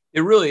huge.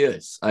 It really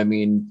is. I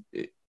mean,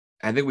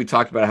 I think we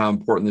talked about how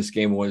important this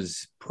game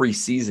was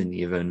preseason,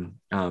 even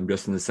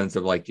just in the sense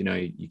of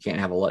you can't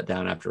have a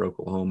letdown after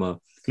Oklahoma.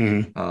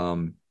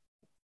 Mm-hmm.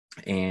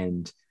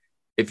 And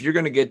if you're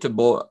going to get to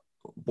bowl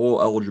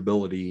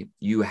eligibility,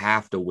 you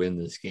have to win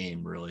this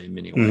game really in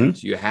many ways.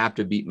 Mm-hmm. You have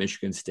to beat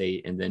Michigan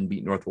State and then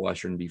beat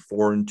Northwestern, be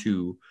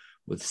 4-2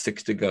 with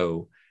 6 to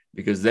go,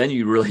 because then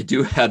you really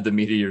do have the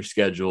meat of your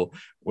schedule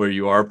where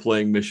you are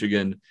playing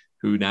Michigan,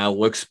 who now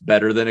looks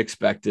better than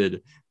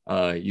expected.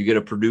 You get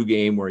a Purdue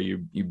game where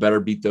you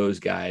better beat those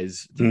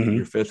guys to get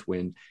your 5th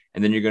win.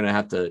 And then you're going to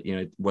have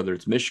to, whether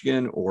it's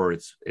Michigan or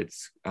it's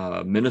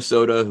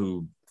Minnesota,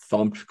 who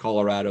thumped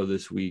Colorado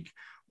this week,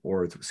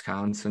 or it's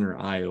Wisconsin or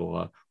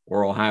Iowa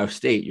or Ohio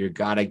State, you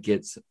got to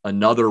get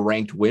another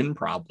ranked win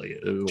probably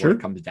what it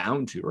comes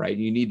down to, right?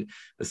 You need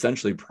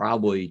essentially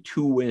probably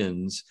 2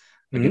 wins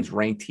against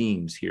ranked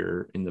teams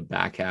here in the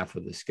back half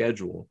of the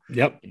schedule.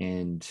 Yep.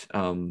 And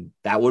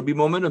that would be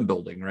momentum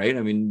building, right?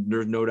 I mean,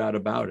 there's no doubt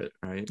about it,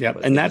 right? Yep.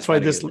 But And that's why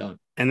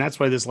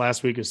this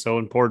last week is so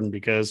important,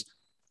 because,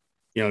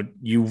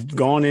 you've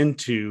gone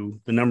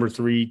into the number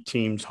 3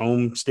 team's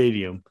home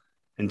stadium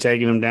and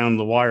taking them down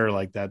the wire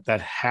like that.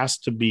 That has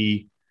to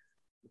be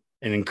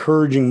an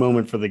encouraging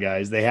moment for the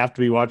guys. They have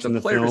to be watching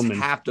the players film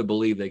and have to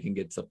believe they can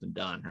get something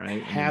done, right?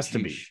 It has to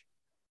be.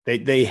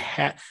 They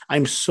have.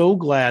 I'm so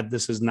glad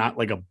this is not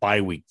like a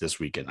bye week this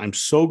weekend. I'm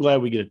so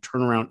glad we get to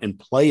turn around and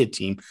play a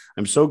team.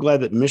 I'm so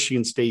glad that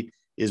Michigan State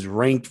is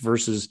ranked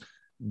versus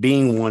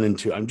being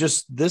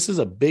 1-2. This is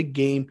a big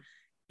game,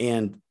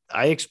 and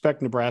I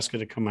expect Nebraska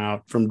to come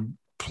out from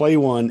play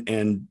one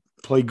and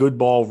play good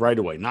ball right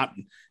away.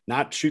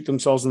 Not shoot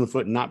themselves in the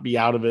foot and not be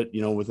out of it,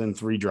 within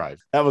 3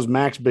 drives. That was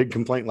Mac's big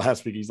complaint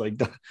last week. He's like,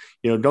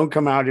 don't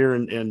come out here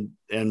and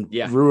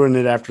ruin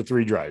it after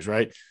 3 drives,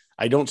 right?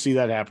 I don't see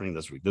that happening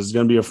this week. This is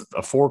going to be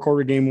a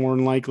 4-quarter game more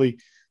than likely,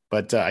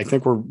 but I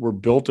think we're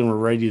built and we're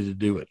ready to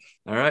do it.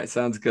 All right.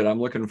 Sounds good.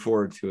 I'm looking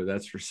forward to it.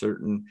 That's for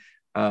certain.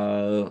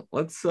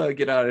 Let's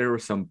get out of here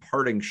with some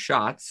parting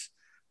shots.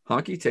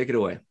 Honky, take it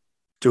away.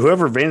 To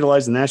whoever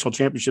vandalized the national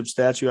championship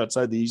statue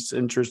outside the East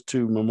entrance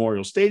to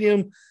Memorial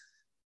Stadium,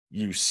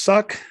 you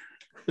suck.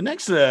 The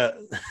next up,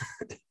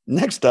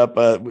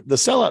 the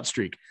sellout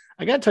streak.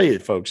 I got to tell you,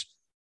 folks,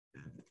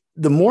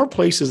 the more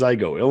places I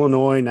go,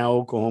 Illinois, now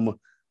Oklahoma,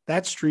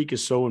 that streak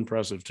is so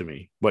impressive to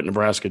me, what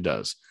Nebraska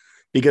does.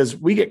 Because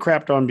we get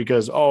crapped on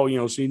because,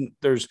 see,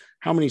 there's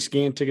how many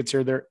scan tickets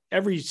are there?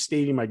 Every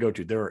stadium I go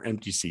to, there are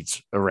empty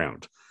seats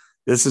around.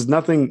 This is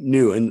nothing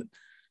new.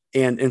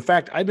 And in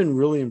fact, I've been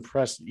really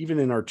impressed, even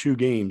in our 2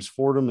 games,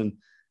 Fordham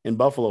and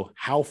Buffalo,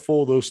 how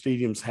full those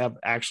stadiums have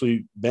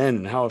actually been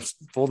and how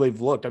full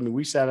they've looked. I mean,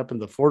 we sat up in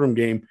the Fordham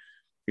game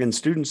in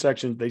student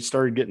section. They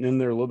started getting in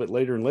there a little bit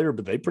later and later,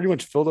 but they pretty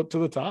much filled up to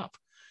the top.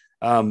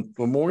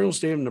 Memorial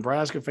Stadium,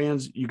 Nebraska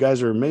fans, you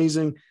guys are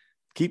amazing.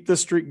 Keep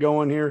this streak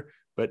going here.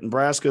 But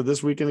Nebraska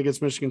this weekend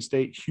against Michigan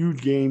State,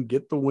 huge game,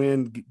 get the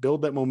win,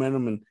 build that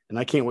momentum, and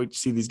I can't wait to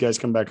see these guys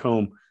come back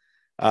home.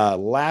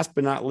 Last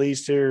but not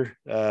least here,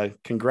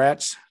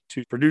 congrats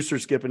to producer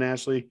Skip and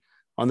Ashley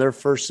on their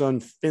first son,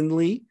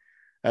 Finley,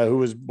 who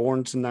was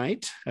born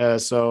tonight.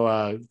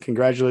 So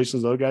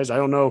congratulations, those guys. I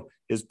don't know,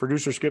 is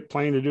producer Skip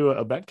planning to do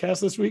a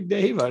betcast this week,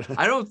 Dave?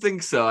 I don't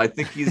think so. I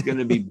think he's going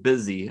to be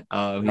busy.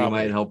 He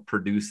might help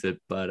produce it,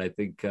 but I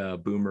think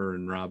Boomer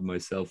and Rob and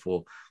myself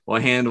will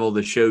handle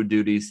the show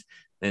duties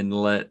and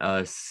let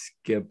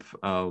Skip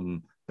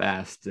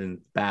bask in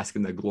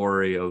the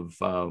glory of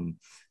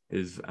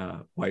his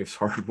wife's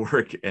hard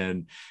work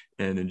and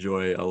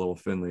enjoy a little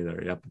Finley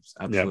there. Yep,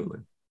 absolutely.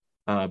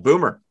 Yep.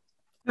 Boomer.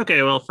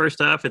 Okay, well,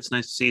 first off, it's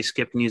nice to see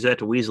Skip can use that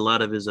to weasel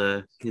out of his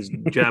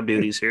job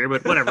duties here,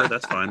 but whatever,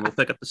 that's fine. We'll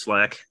pick up the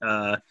slack.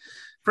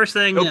 First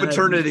thing, no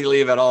paternity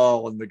leave at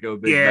all on the Go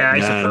Big. Yeah, I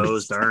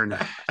suppose. Darn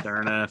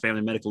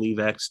Family Medical Leave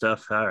Act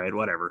stuff. All right,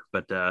 whatever.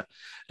 But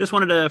just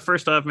wanted to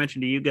first off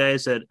mention to you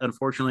guys that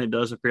unfortunately it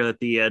does appear that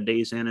the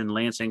Days Inn in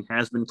Lansing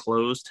has been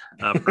closed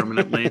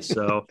permanently.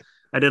 So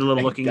I did a little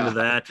Thank looking God. into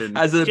that. And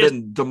Has it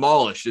been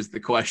demolished is the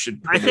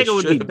question. I think it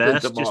would be Should have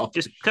been best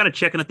just kind of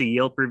checking at the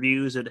Yelp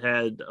reviews. It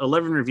had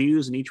 11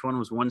 reviews and each one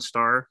was 1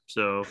 star.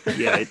 So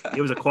yeah,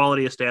 it was a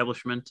quality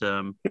establishment.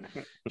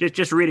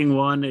 Just reading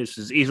one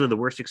is easily the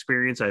worst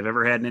experience I've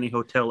ever had in any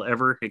hotel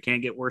ever. It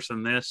can't get worse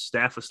than this.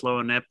 Staff was slow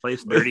in that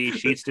place, dirty.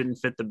 Sheets didn't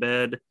fit the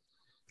bed.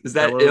 Is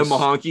that Pillows.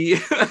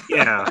 Honky?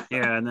 Yeah.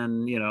 And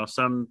then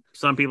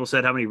some people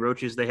said how many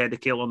roaches they had to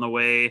kill on the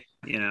way.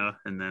 And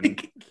then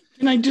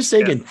Can I just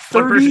say again,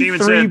 one person even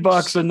said,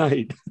 $33 a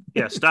night.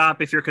 Yeah,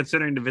 stop if you're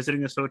considering visiting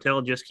this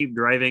hotel. Just keep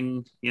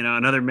driving.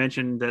 Another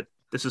mention that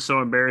this is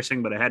so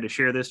embarrassing, but I had to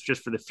share this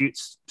just for the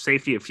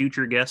safety of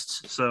future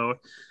guests. So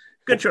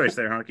good choice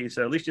there, Honky.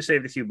 So at least you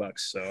saved a few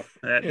bucks. So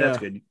that's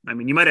good. I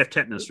mean, you might have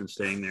tetanus from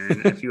staying there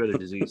and a few other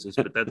diseases,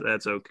 but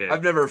that's okay.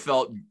 I've never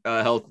felt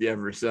healthy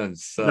ever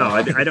since. So. No,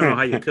 I don't know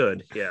how you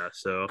could. Yeah.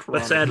 So,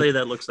 but sadly,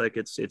 that looks like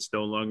it's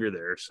no longer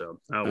there. So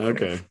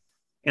Okay.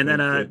 And then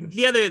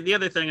the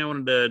other thing I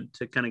wanted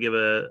to kind of give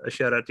a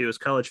shout out to is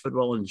college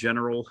football in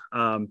general.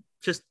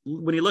 Just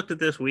when you looked at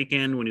this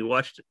weekend, when you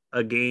watched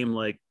a game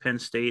like Penn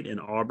State and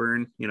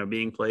Auburn,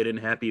 being played in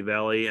Happy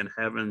Valley and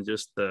having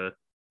just the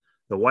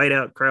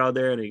whiteout crowd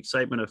there and the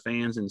excitement of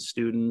fans and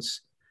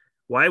students,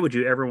 why would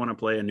you ever want to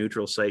play a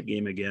neutral site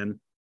game again?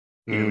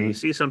 When you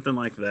see something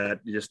like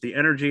that, just the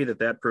energy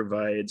that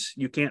provides,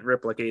 you can't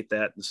replicate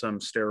that in some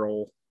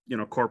sterile,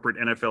 corporate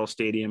NFL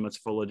stadium that's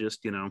full of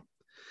just,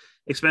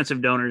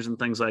 expensive donors and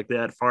things like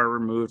that, far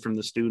removed from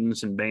the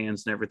students and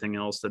bands and everything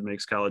else that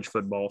makes college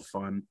football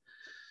fun.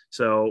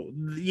 So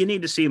you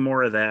need to see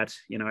more of that.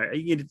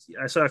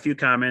 I saw a few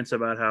comments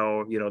about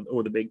how,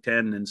 the Big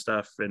Ten and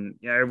stuff, and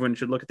everyone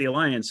should look at the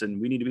alliance and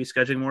we need to be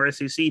scheduling more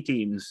SEC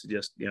teams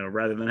just,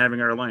 rather than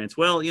having our alliance.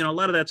 Well, a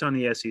lot of that's on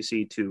the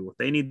SEC too.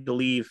 They need to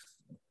leave,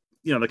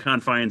 the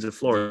confines of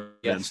Florida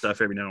and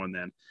stuff every now and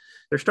then.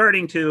 They're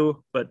starting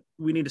to, but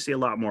we need to see a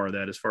lot more of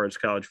that as far as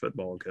college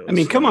football goes. I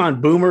mean, come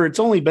on, Boomer. It's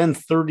only been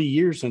 30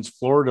 years since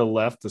Florida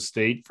left the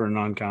state for a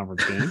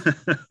non-conference game.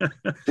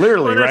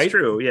 Literally, that's right?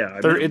 True, yeah.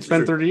 It's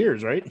been 30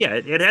 years, right? Yeah,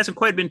 it hasn't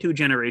quite been 2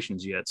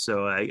 generations yet.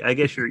 So I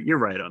guess you're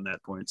right on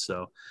that point.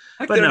 So,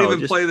 they don't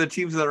even play the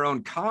teams of their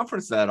own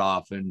conference that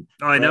often.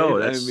 Oh, I know.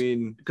 Right?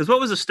 Because what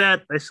was the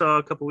stat I saw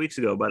a couple weeks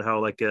ago about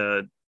how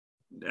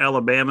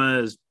Alabama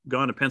has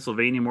gone to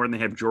Pennsylvania more than they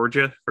have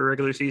Georgia for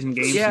regular season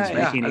games since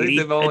 1980. I think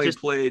they've only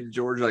played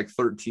Georgia like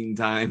 13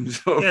 times.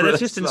 That's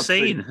just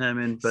insane. I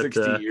mean, but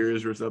 60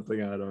 years or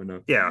something. I don't know.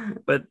 Yeah,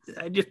 but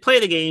just play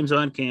the games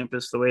on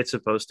campus the way it's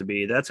supposed to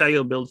be. That's how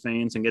you'll build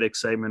fans and get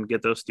excitement,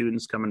 get those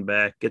students coming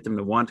back, get them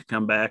to want to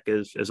come back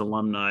as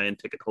alumni and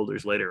ticket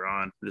holders later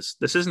on. This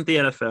isn't the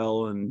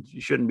NFL, and you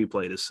shouldn't be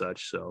played as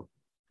such. So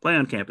play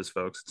on campus,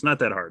 folks. It's not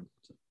that hard.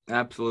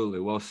 Absolutely.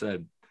 Well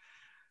said.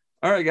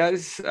 All right,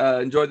 guys,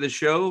 enjoyed the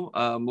show.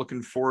 I'm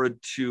looking forward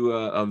to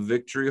a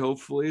victory,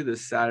 hopefully,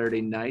 this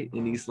Saturday night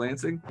in East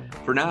Lansing.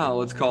 For now,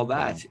 let's call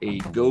that a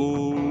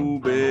Go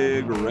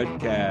Big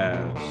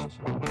Redcast.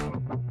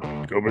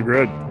 Go Big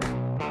Red.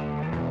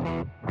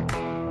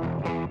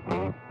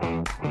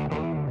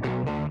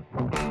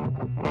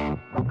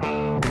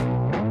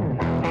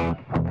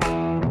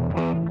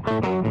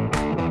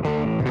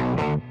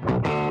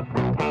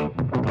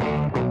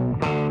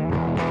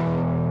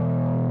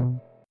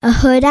 A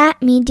Huda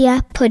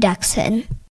Media Production.